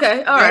starting.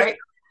 Okay, all right.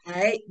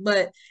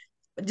 But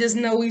just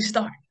know we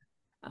starting.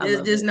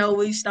 Just know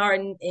we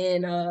starting,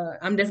 and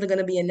I'm definitely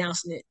gonna be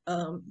announcing it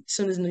as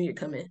soon as New Year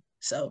come in.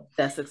 So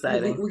that's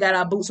exciting. We got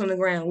our boots on the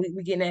ground. We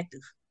getting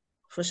active,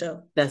 for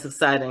sure. That's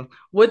exciting.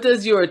 What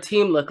does your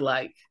team look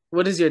like?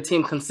 What does your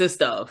team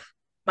consist of?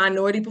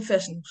 Minority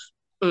professionals.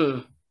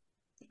 Like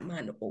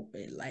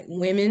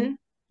women,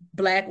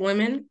 Black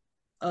women,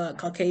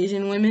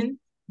 Caucasian women,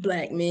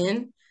 Black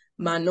men,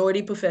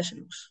 minority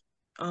professionals.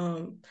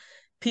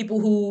 People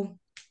who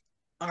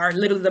are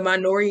literally the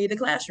minority of the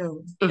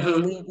classroom.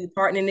 We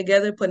partnering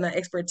together, putting our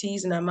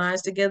expertise and our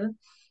minds together,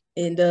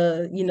 and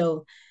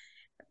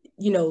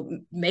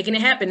making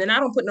it happen. And I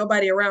don't put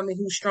nobody around me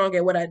who's strong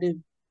at what I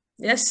do.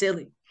 That's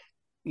silly.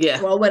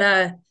 Yeah. Well, what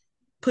I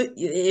put,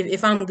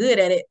 if I'm good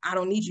at it, I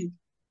don't need you.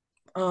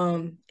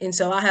 And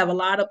so I have a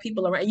lot of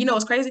people around.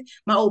 It's crazy.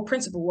 My old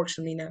principal works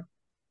for me now.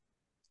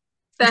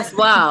 That's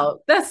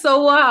wild. That's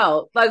so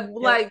wild.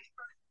 Like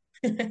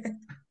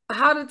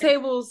how the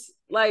tables,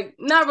 like,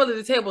 not really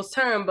the tables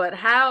turn, but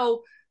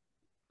how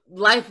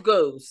life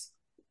goes.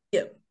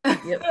 Yep.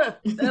 That's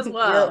Yep.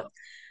 wild.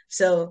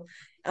 So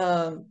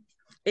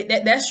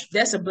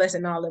that's a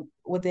blessing all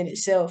within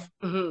itself.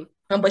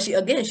 But she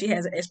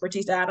has an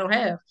expertise that I don't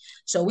have.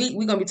 So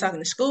we're gonna be talking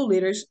to school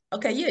leaders.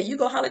 Okay, yeah, you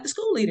go holler at the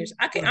school leaders.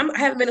 I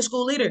haven't been a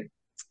school leader.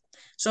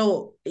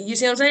 So you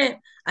see what I'm saying?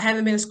 I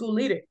haven't been a school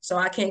leader. So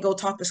I can't go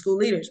talk to school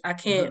leaders. I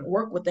can't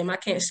work with them. I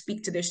can't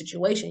speak to their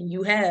situation.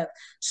 You have.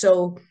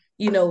 So,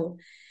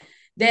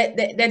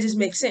 that just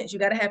makes sense. You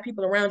gotta have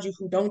people around you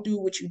who don't do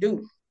what you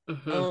do.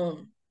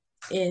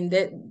 And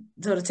that,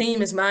 so the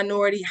team is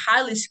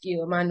highly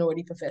skilled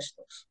minority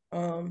professionals.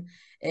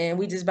 And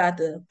we just about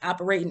to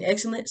operate in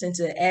excellence and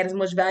to add as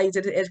much value to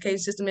the education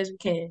system as we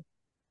can.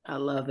 I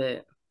love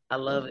it. I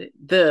love it.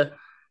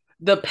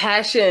 The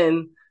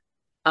passion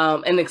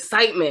and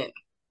excitement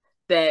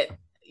that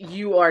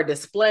you are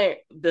displaying.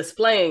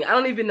 I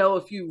don't even know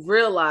if you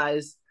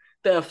realize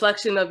the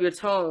inflection of your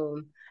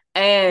tone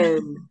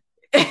and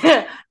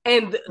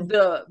and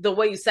the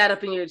way you sat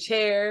up in your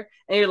chair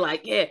and you're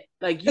like, yeah,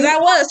 like I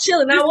was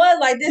chilling. I was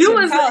like this. You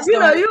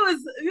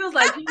was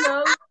like,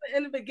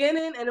 in the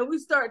beginning, and then we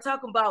started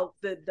talking about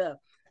the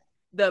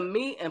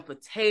meat and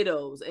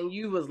potatoes, and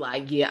you was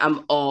like, yeah,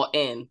 I'm all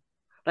in.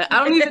 Like,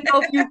 I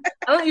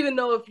don't even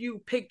know if you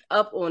picked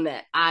up on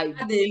that. I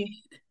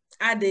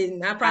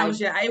didn't. I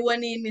promise you, it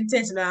wasn't even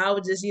intentional. I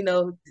was just,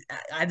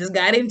 I just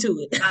got into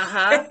it.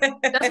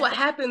 That's what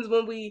happens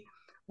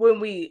when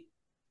we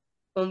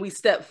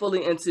step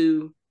fully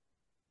into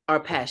our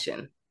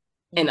passion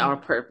and our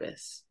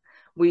purpose.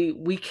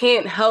 We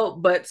can't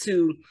help but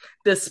to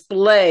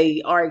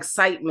display our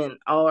excitement,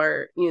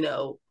 our,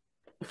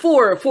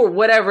 for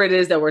whatever it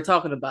is that we're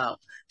talking about.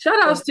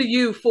 Shout outs to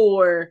you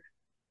for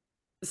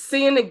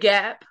seeing the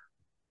gap,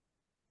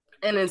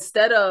 and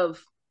instead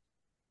of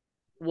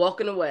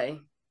walking away,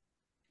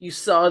 you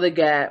saw the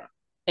gap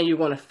and you're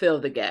going to fill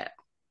the gap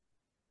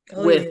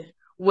with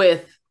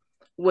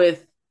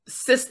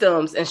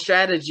systems and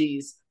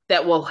strategies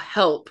that will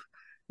help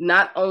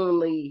not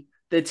only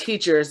the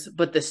teachers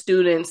but the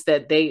students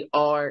that they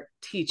are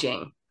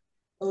teaching.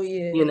 So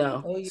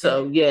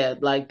yeah,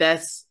 like,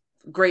 that's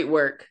great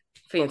work.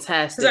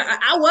 Fantastic.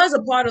 I was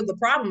a part of the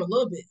problem a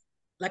little bit.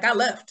 Like, I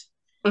left.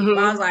 But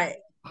I was like,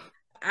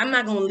 I'm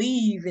not gonna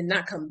leave and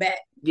not come back.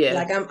 Yeah,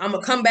 like I'm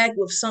gonna come back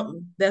with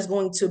something that's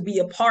going to be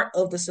a part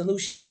of the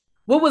solution.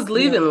 What was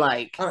leaving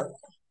like?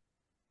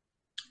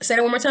 Say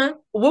that one more time.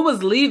 What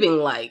was leaving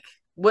like?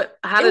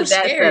 How did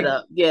that set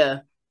up? Yeah,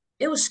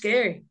 it was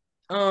scary.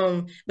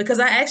 Because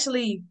I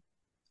actually,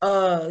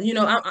 I'm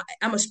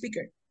a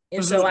speaker,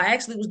 and so I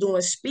actually was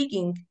doing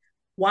speaking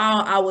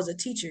while I was a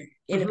teacher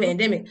in the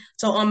pandemic.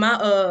 So on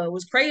my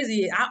was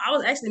crazy. I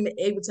was actually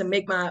able to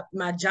make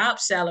my job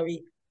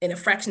salary in a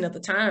fraction of the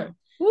time.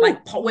 Ooh. Like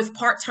with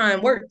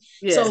part-time work.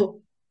 Yeah.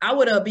 So I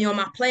would be on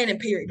my planning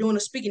period doing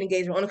a speaking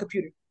engagement on a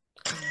computer.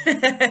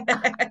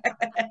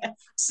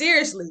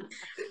 Seriously.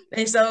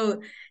 And so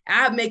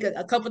I'd make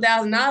a couple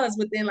 $1,000s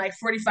within like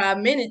 45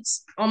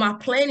 minutes on my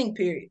planning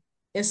period.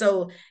 And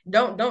so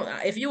don't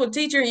if you're a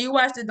teacher and you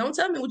watched it, don't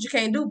tell me what you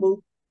can't do,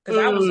 boo. Because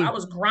I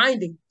was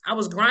grinding. I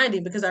was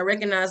grinding because I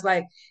recognized,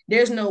 like,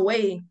 there's no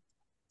way.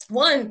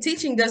 One,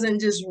 teaching doesn't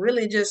just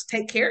really just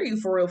take care of you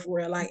for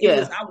real. Like,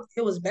 it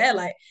was bad.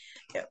 Like,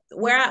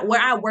 where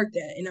I worked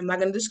at, and I'm not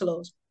gonna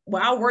disclose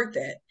where I worked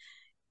at,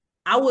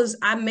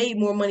 I made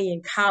more money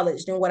in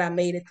college than what I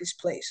made at this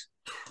place,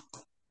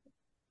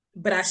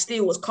 but I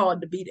still was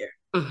called to be there.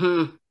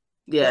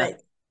 Yeah. Right?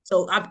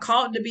 So I'm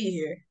called to be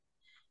here,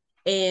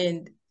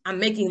 and I'm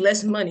making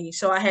less money,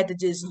 so I had to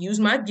just use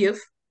my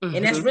gift,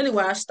 and that's really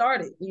where I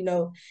started,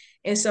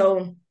 And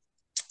so,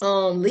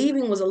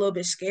 leaving was a little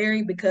bit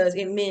scary because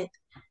it meant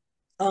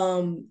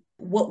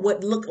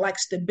what looked like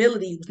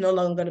stability was no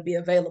longer going to be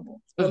available.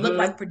 What looked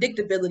like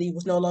predictability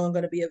was no longer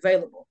going to be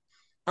available.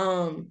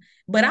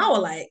 But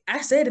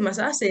I said to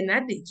myself,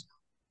 Chadijah,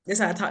 that's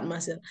how I talked to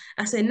myself.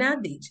 I said,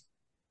 Chadijah,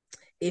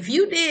 if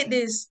you did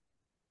this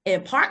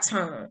in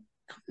part-time,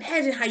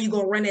 imagine how you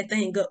going to run that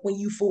thing up when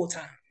you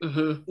full-time,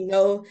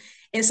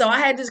 And so I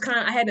had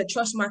to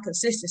trust my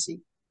consistency.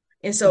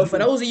 And so for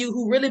those of you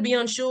who really be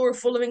unsure,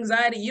 full of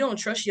anxiety, you don't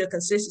trust your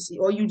consistency,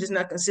 or you just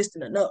not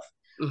consistent enough.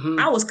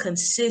 I was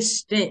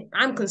consistent.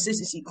 I'm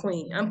consistency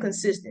queen. I'm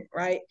consistent,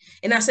 right?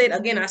 And I say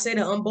that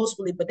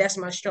unboastfully, but that's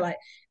my strength. Like,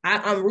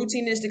 I'm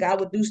routinistic.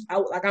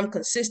 I'm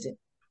consistent.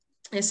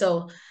 And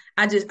so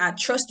I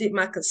trusted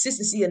my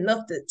consistency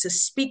enough to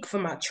speak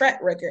from my track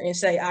record and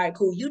say, all right,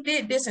 cool. You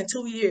did this in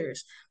 2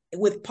 years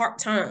with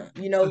part-time,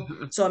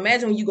 So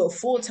imagine when you go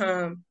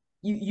full-time,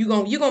 you're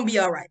gonna be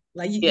all right.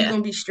 Like, you're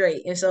gonna be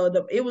straight. And so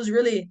it was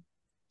really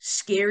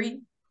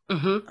scary.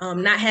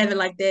 Not having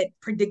like that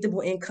predictable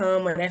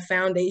income or that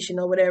foundation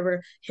or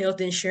whatever, health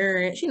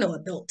insurance,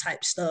 adult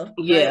type stuff.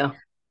 Yeah. Right?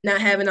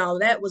 Not having all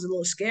of that was a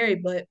little scary,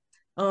 but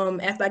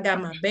after I got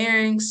my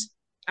bearings,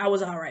 I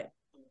was all right.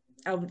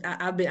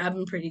 I've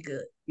been pretty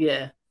good.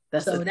 Yeah.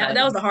 So that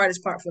was the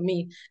hardest part for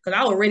me because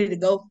I was ready to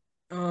go.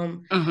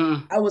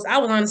 I was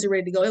honestly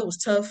ready to go. It was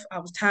tough. I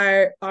was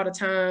tired all the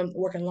time,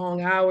 working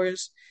long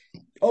hours,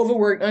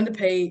 overworked,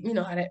 underpaid. You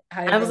know how that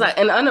I was goes. like,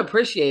 and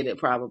unappreciated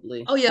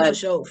probably. Oh yeah,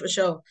 for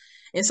sure.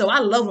 And so I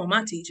love on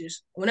my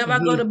teachers. Whenever I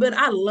go to bed,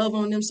 I love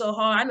on them so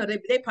hard. I know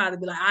they probably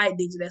be like, "All right,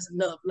 teacher, that's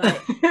enough." Like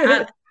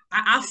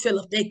I fill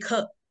up their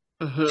cup.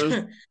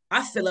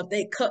 I fill up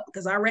their cup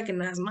because I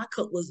recognize my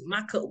cup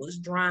was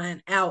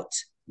drying out.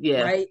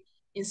 Yeah. Right.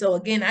 And so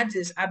again, I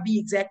be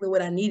exactly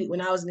what I needed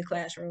when I was in the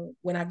classroom,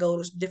 when I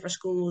go to different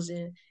schools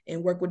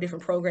and work with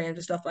different programs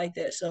and stuff like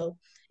that. So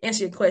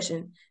answer your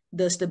question,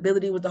 the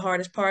stability was the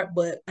hardest part,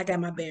 but I got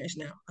my bearings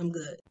now. I'm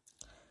good.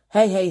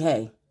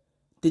 Hey.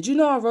 Did you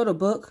know I wrote a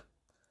book?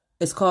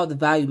 It's called The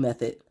Value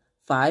Method,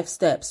 5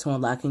 Steps to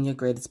Unlocking Your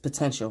Greatest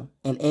Potential.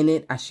 And in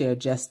it, I share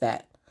just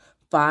that.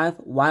 5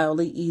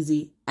 wildly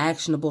easy,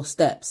 actionable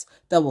steps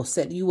that will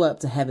set you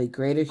up to have a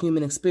greater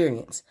human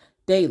experience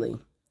daily.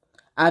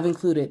 I've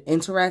included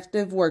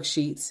interactive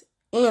worksheets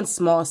and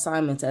small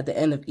assignments at the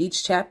end of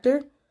each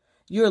chapter.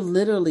 You're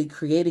literally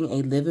creating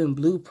a living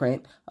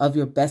blueprint of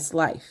your best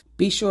life.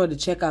 Be sure to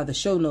check out the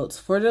show notes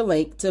for the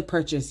link to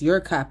purchase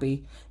your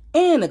copy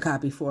and a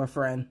copy for a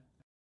friend.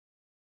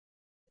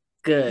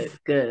 Good.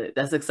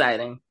 That's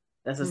exciting.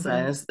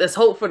 That's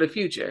hope for the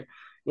future.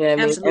 Yeah, I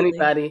mean,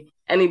 absolutely.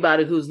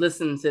 anybody who's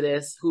listening to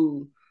this,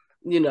 who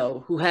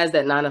has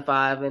that 9 to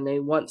 5 and they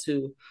want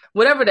to,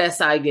 whatever that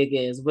side gig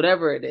is,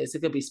 whatever it is,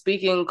 it could be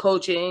speaking,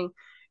 coaching,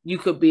 you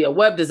could be a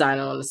web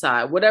designer on the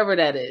side, whatever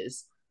that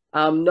is.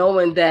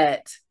 Knowing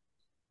that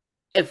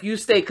if you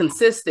stay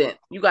consistent,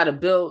 you got to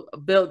build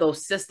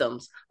those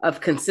systems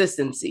of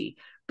consistency,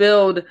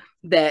 build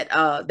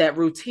that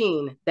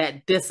routine,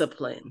 that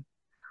discipline,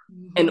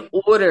 in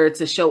order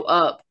to show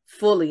up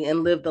fully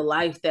and live the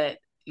life that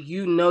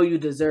you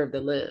deserve to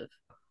live.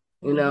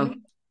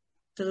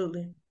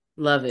 Absolutely.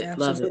 Love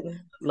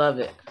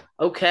it.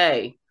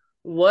 Okay,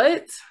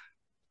 what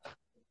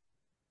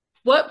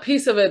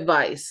piece of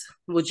advice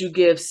would you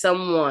give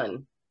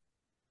someone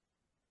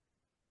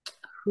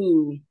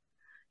who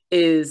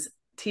is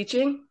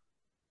teaching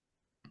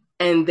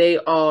and they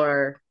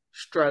are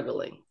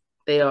struggling?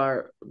 They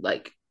are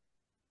like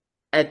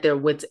at their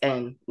wits'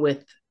 end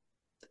with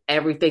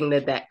everything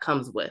that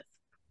comes with.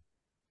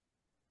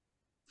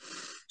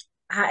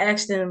 I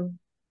asked them,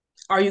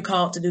 are you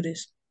called to do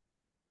this?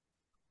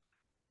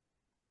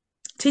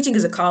 Teaching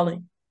is a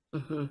calling.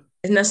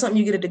 It's not something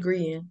you get a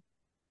degree in.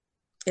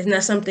 It's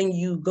not something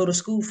you go to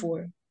school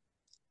for.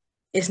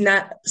 It's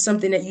not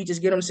something that you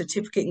just get on a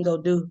certificate and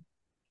go do.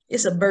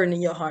 It's a burden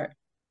in your heart,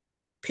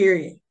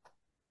 period.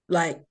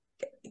 Like,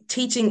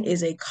 teaching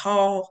is a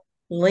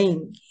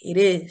calling. It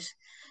is,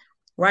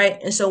 right?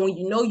 And so when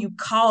you know you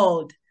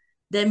called,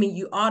 that means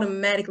you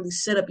automatically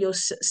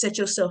set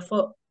yourself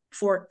up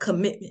for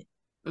commitment.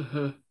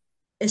 And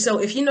so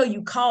if you know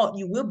you called,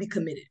 you will be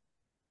committed.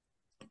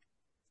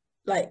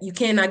 Like, you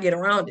cannot get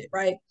around it,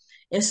 right?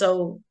 And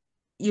so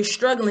you're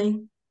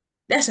struggling,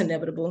 that's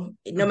inevitable.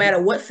 No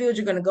matter what field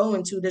you're going to go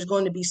into, there's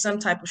going to be some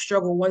type of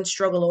struggle, one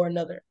struggle or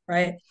another,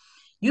 right?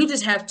 You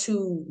just have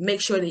to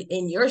make sure that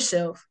in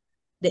yourself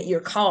that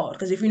you're called.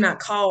 Because if you're not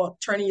called,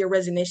 turn in your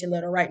resignation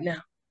letter right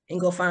now and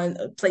go find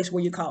a place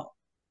where you're called,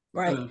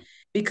 right?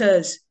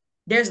 Because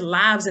there's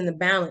lives in the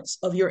balance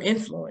of your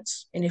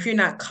influence. And if you're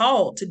not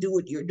called to do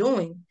what you're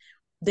doing,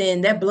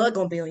 then that blood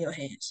gonna be on your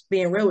hands,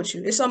 being real with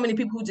you. There's so many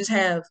people who just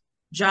have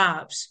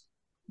jobs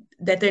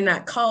that they're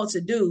not called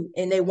to do,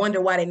 and they wonder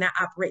why they're not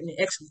operating in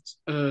excellence.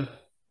 You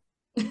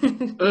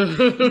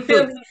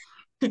feel me?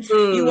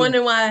 You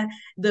wonder why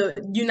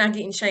you're not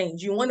getting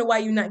change. You wonder why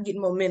you're not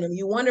getting momentum.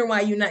 You wonder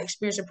why you're not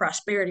experiencing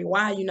prosperity.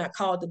 Why are you not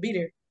called to be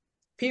there?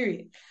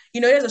 Period.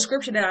 There's a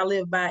scripture that I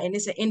live by, and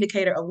it's an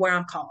indicator of where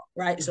I'm called,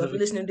 right? So if you're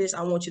listening to this,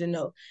 I want you to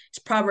know. It's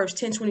Proverbs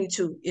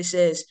 10:22. It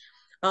says,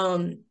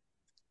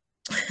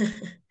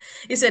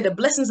 it said, the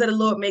blessings of the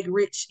Lord make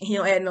rich, and he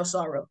don't add no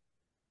sorrow,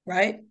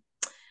 right?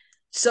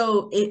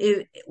 So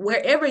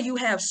wherever you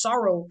have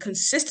sorrow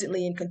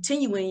consistently and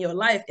continuing in your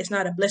life, it's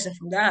not a blessing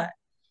from God.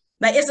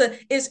 Like,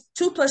 it's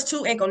 2 +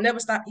 2 ain't gonna never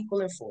stop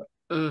equaling 4.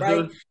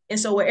 Right. And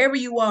so wherever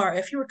you are,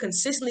 if you're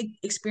consistently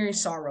experiencing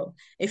sorrow,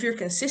 if you're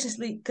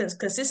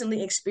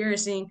consistently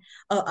experiencing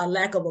a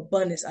lack of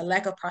abundance, a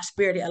lack of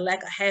prosperity, a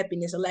lack of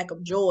happiness, a lack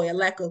of joy, a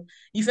lack of,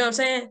 you feel what I'm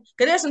saying?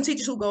 Because there's some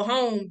teachers who go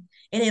home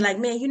and they're like,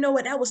 man, you know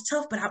what? That was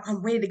tough, but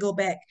I'm ready to go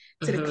back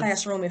to the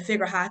classroom and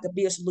figure out how I could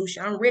be a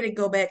solution. I'm ready to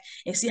go back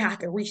and see how I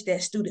can reach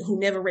that student who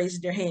never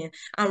raises their hand.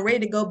 I'm ready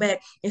to go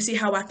back and see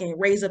how I can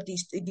raise up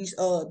these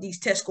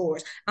test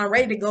scores. I'm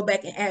ready to go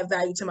back and add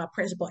value to my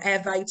principal,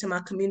 add value to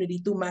my community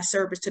through my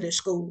service to their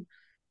school,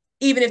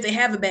 even if they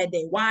have a bad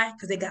day. Why?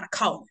 Because they got a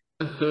calling,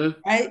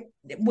 right?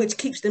 Which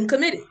keeps them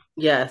committed.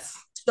 Yes.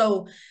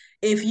 So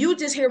if you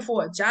just here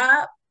for a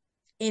job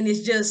and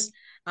it's just,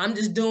 I'm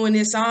just doing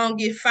this, I don't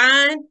get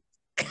fined,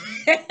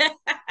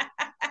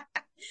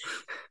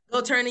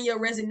 go turn in your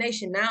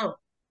resignation now,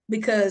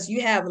 because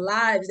you have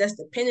lives that's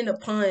dependent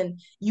upon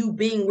you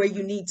being where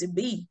you need to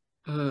be,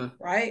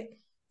 right?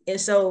 And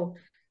so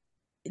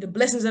the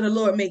blessings of the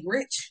Lord make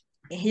rich,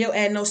 and he'll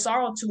add no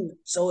sorrow to it.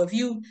 So if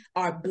you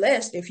are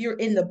blessed, if you're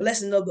in the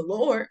blessing of the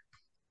Lord,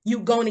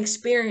 you're going to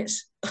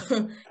experience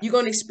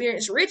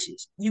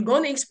riches. You're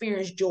going to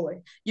experience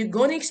joy. You're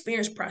going to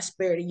experience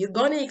prosperity. You're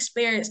going to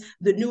experience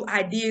the new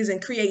ideas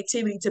and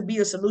creativity to be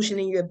a solution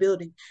in your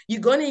building.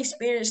 You're going to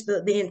experience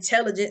the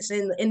intelligence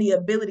and the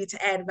ability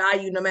to add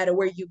value no matter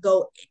where you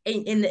go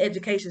in the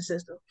education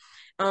system,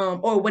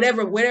 or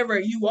whatever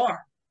you are.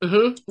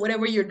 Mm-hmm.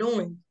 Whatever you're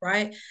doing,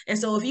 right? And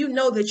so if you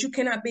know that you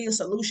cannot be a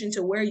solution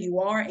to where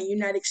you are and you're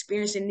not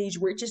experiencing these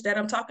riches that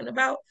I'm talking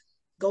about,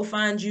 go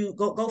find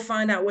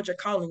out what your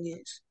calling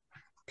is,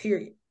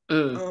 period.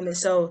 And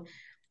so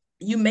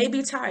you may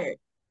be tired,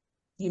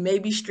 you may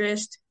be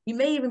stressed, you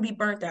may even be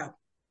burnt out,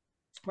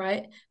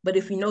 right? But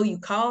if you know you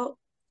called,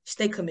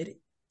 stay committed.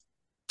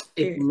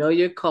 Period. If you know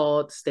you're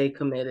called, stay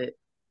committed.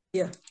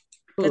 Yeah.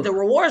 Because the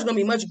reward is going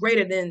to be much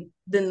greater than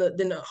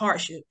the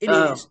hardship. It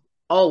is.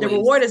 Always. The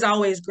reward is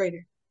always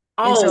greater.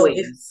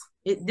 Always.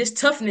 And so this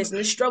toughness and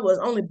this struggle is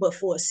only but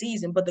for a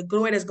season, but the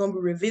glory that's going to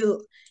be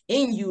revealed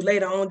in you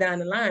later on down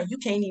the line, you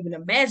can't even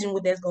imagine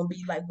what that's going to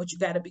be like, but you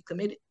got to be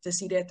committed to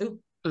see that through.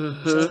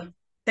 Mm-hmm. So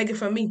take it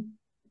from me.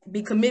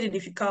 Be committed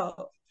if you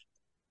call.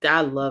 I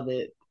love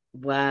it.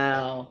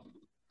 Wow.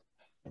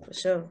 For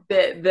sure.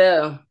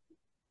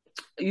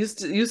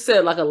 You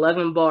said like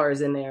 11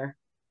 bars in there.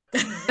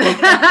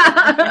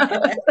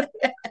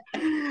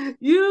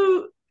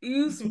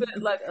 You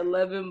spent like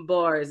 11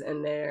 bars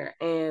in there,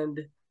 and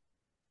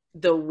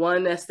the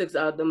one that sticks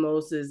out the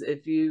most is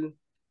if you're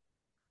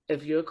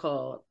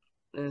called,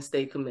 and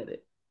stay committed,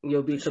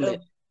 you'll be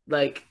committed.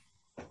 Like,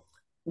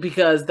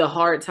 because the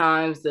hard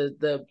times,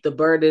 the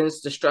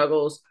burdens, the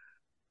struggles,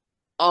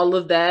 all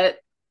of that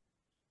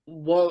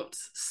won't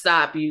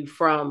stop you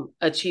from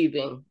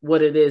achieving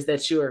what it is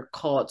that you're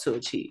called to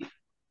achieve.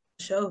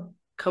 Sure.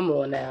 Come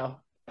on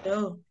now.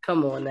 Sure.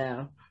 Come on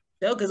now.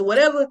 Sure, because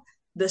whatever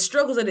the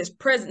struggles of this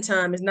present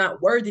time is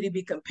not worthy to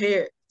be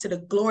compared to the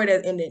glory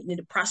that and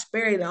the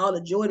prosperity and all the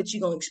joy that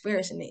you're going to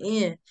experience in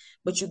the end.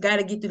 But you got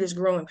to get through this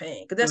growing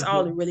pain, because that's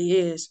all it really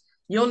is.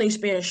 You only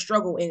experience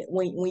struggle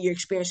when you're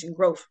experiencing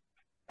growth.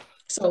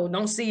 So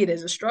don't see it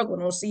as a struggle.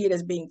 Don't see it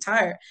as being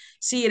tired.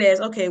 See it as,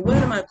 okay, what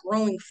am I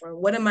growing from?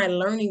 What am I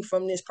learning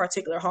from this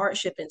particular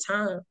hardship in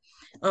time?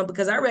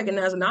 Because I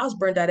recognize when I was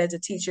burned out as a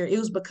teacher, it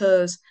was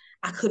because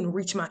I couldn't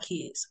reach my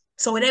kids.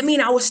 So that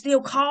means I was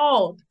still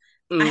called.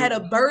 I had a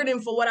burden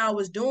for what I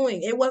was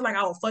doing. It wasn't like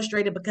I was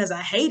frustrated because I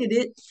hated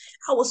it.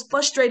 I was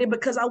frustrated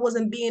because I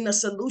wasn't being a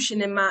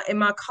solution in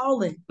my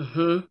calling.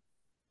 Mm-hmm.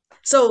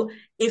 So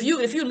if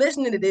you're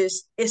listening to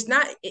this, it's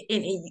not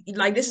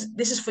like this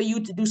is for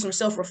you to do some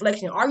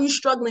self-reflection. Are you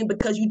struggling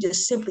because you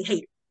just simply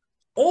hate it?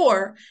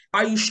 Or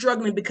are you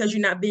struggling because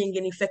you're not being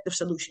an effective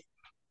solution?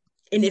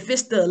 And if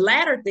it's the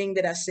latter thing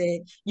that I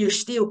said, you're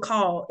still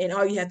called, and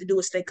all you have to do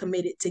is stay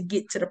committed to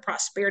get to the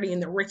prosperity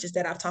and the riches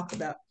that I've talked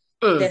about.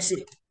 That's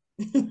it.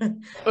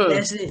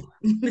 That's it.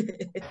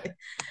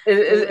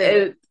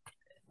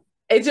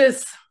 It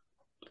just,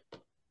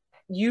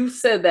 you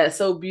said that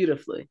so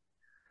beautifully.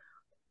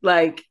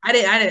 Like, I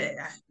didn't.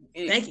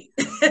 Thank you.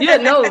 Yeah,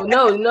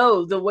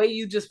 no. The way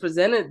you just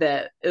presented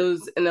that, it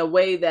was in a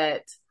way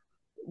that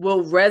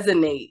will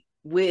resonate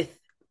with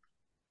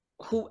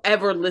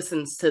whoever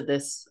listens to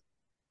this,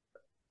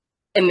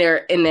 and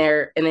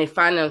they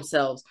find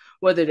themselves,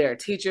 whether they're a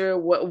teacher,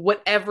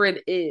 whatever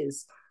it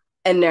is,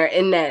 and they're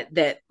in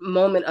that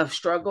moment of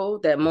struggle,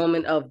 that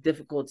moment of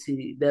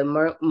difficulty,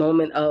 that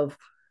moment of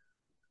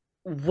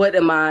what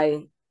am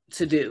I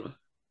to do?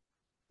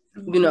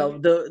 Mm-hmm. You know,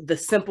 the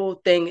simple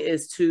thing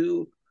is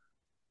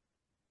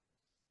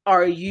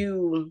are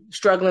you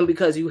struggling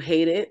because you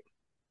hate it,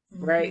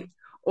 mm-hmm. right?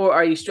 Or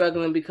are you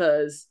struggling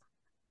because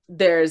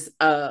there's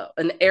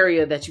an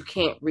area that you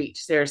can't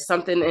reach? There's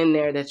something in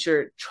there that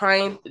you're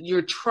trying.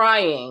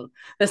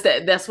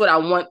 That's what I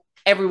want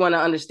everyone to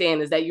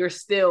understand, is that you're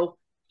still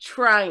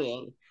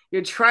trying.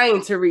 You're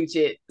trying to reach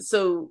it.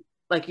 So,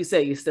 like you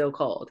say, you're still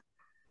called.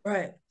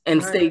 Right.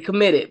 And stay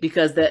committed,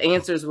 because the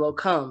answers will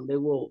come. They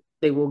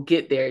will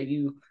get there.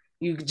 You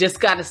just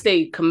got to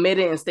stay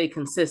committed and stay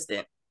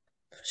consistent.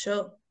 For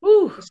sure.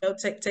 Woo. So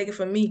take it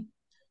from me.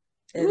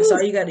 And that's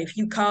all you got. If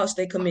you call,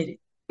 stay committed.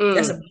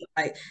 That's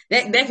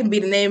that can be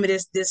the name of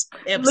this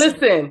episode.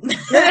 Listen.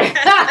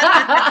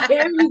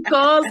 If you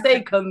call,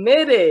 stay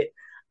committed.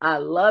 I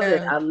love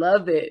it. I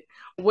love it.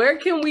 Where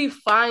can we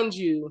find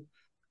you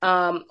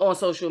on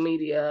social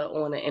media,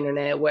 on the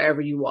internet,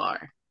 wherever you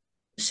are?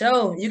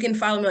 So you can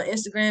follow me on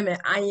Instagram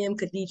at I am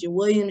Chadijah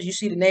Williams. You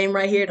see the name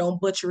right here.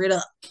 Don't butcher it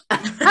up.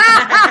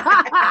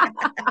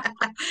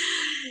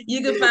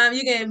 You can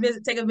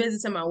take a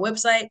visit to my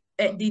website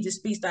at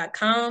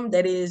dijahspeaks.com.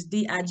 That is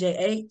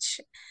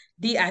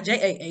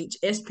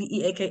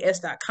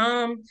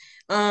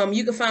DIJAHSPEAKS.com.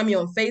 You can find me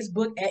on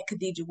Facebook at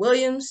Chadijah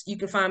Williams. You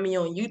can find me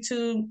on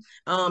YouTube,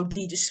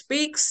 Chadijah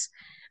Speaks.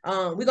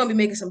 We're going to be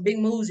making some big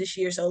moves this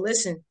year. So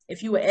listen,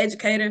 if you're an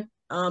educator,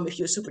 If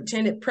you're a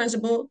superintendent,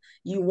 principal,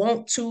 you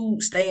want to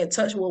stay in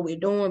touch with what we're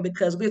doing,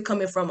 because we're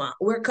coming for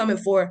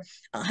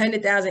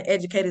 100,000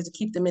 educators to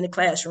keep them in the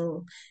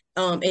classroom,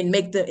 and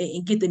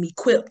get them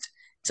equipped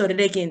so that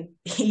they can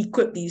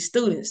equip these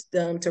students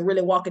to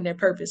really walk in their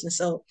purpose. And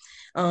so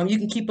you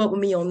can keep up with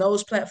me on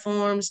those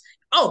platforms.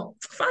 Oh,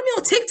 find me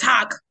on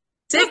TikTok.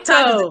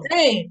 TikTok is the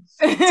thing.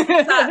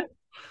 TikTok.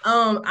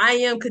 I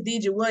am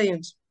Chadijah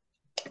Williams.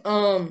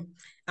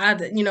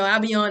 I'll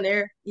be on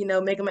there,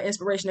 making my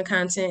inspirational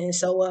content. And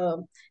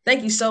so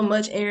thank you so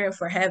much, Aaron,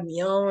 for having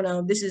me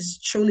on. This has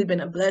truly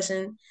been a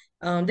blessing.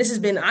 This has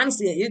been,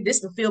 honestly,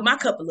 this will fill my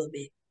cup a little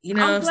bit. You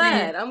know what I'm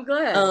saying? I'm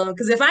glad.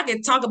 Because if I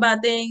can talk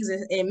about things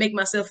and make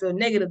myself feel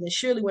negative, then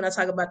surely when I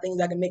talk about things,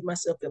 I can make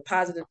myself feel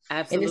positive.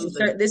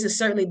 Absolutely. And this has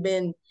certainly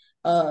been,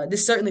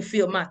 this certainly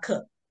filled my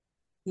cup.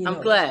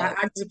 I'm glad.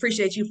 I just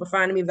appreciate you for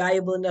finding me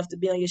valuable enough to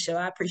be on your show.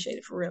 I appreciate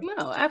it, for real.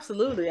 No,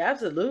 absolutely.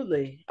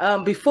 Absolutely.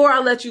 Before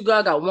I let you go,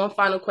 I got one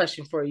final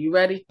question for you. You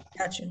ready?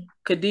 Got you.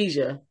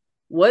 Chadijah,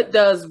 what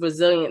does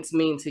resilience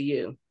mean to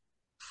you?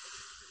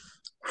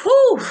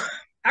 Whew.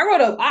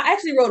 I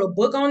actually wrote a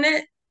book on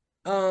that.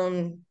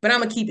 But I'm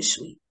gonna keep it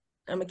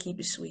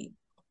sweet.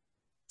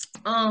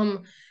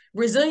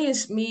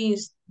 Resilience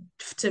means,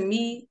 to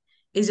me,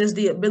 is just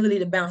the ability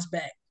to bounce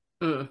back.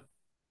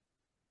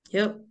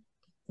 Yep.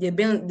 The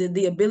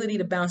ability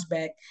to bounce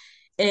back.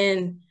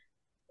 And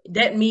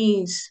that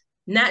means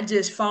not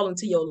just falling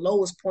to your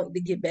lowest point to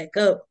get back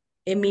up.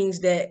 It means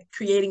that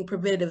creating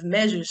preventative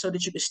measures so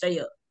that you can stay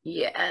up.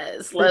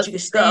 Yes. So that you can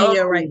stay in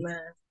your right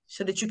mind.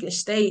 So that you can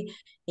stay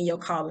in your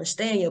calling,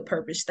 stay in your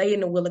purpose, stay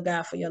in the will of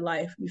God for your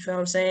life. You feel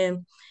what I'm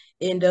saying?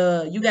 And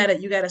you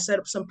gotta set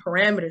up some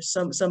parameters,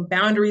 some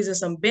boundaries, and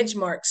some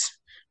benchmarks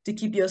to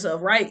keep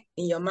yourself right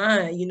in your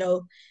mind,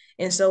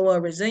 And so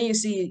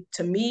resiliency,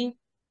 to me,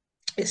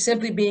 is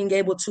simply being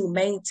able to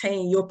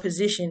maintain your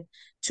position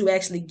to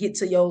actually get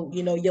to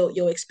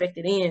your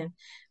expected end,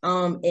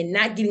 and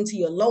not getting to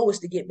your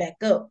lowest to get back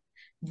up,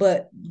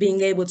 but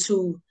being able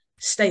to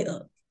stay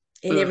up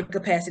in every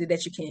capacity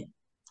that you can.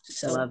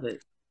 So love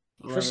it.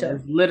 For sure.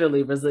 It's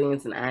literally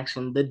resilience in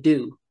action. The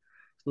do,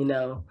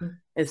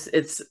 it's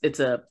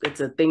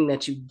a thing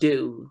that you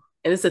do,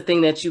 and it's a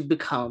thing that you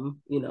become,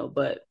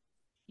 but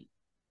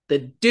the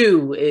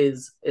do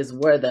is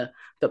where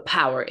the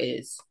power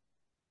is.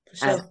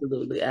 Sure.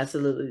 Absolutely.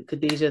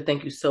 Chadijah,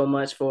 thank you so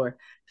much for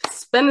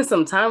spending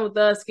some time with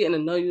us, getting to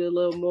know you a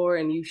little more,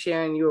 and you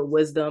sharing your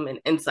wisdom and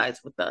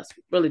insights with us.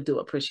 We really do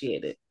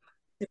appreciate it.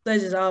 The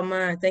pleasure's all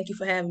mine. Thank you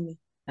for having me.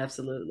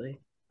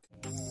 Absolutely.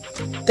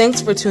 Thanks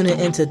for tuning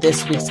into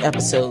this week's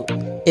episode.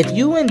 If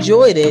you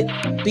enjoyed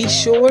it, be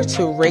sure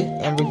to rate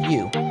and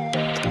review.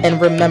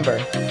 And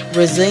remember,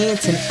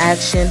 resilience in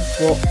action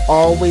will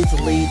always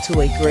lead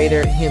to a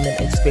greater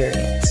human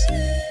experience.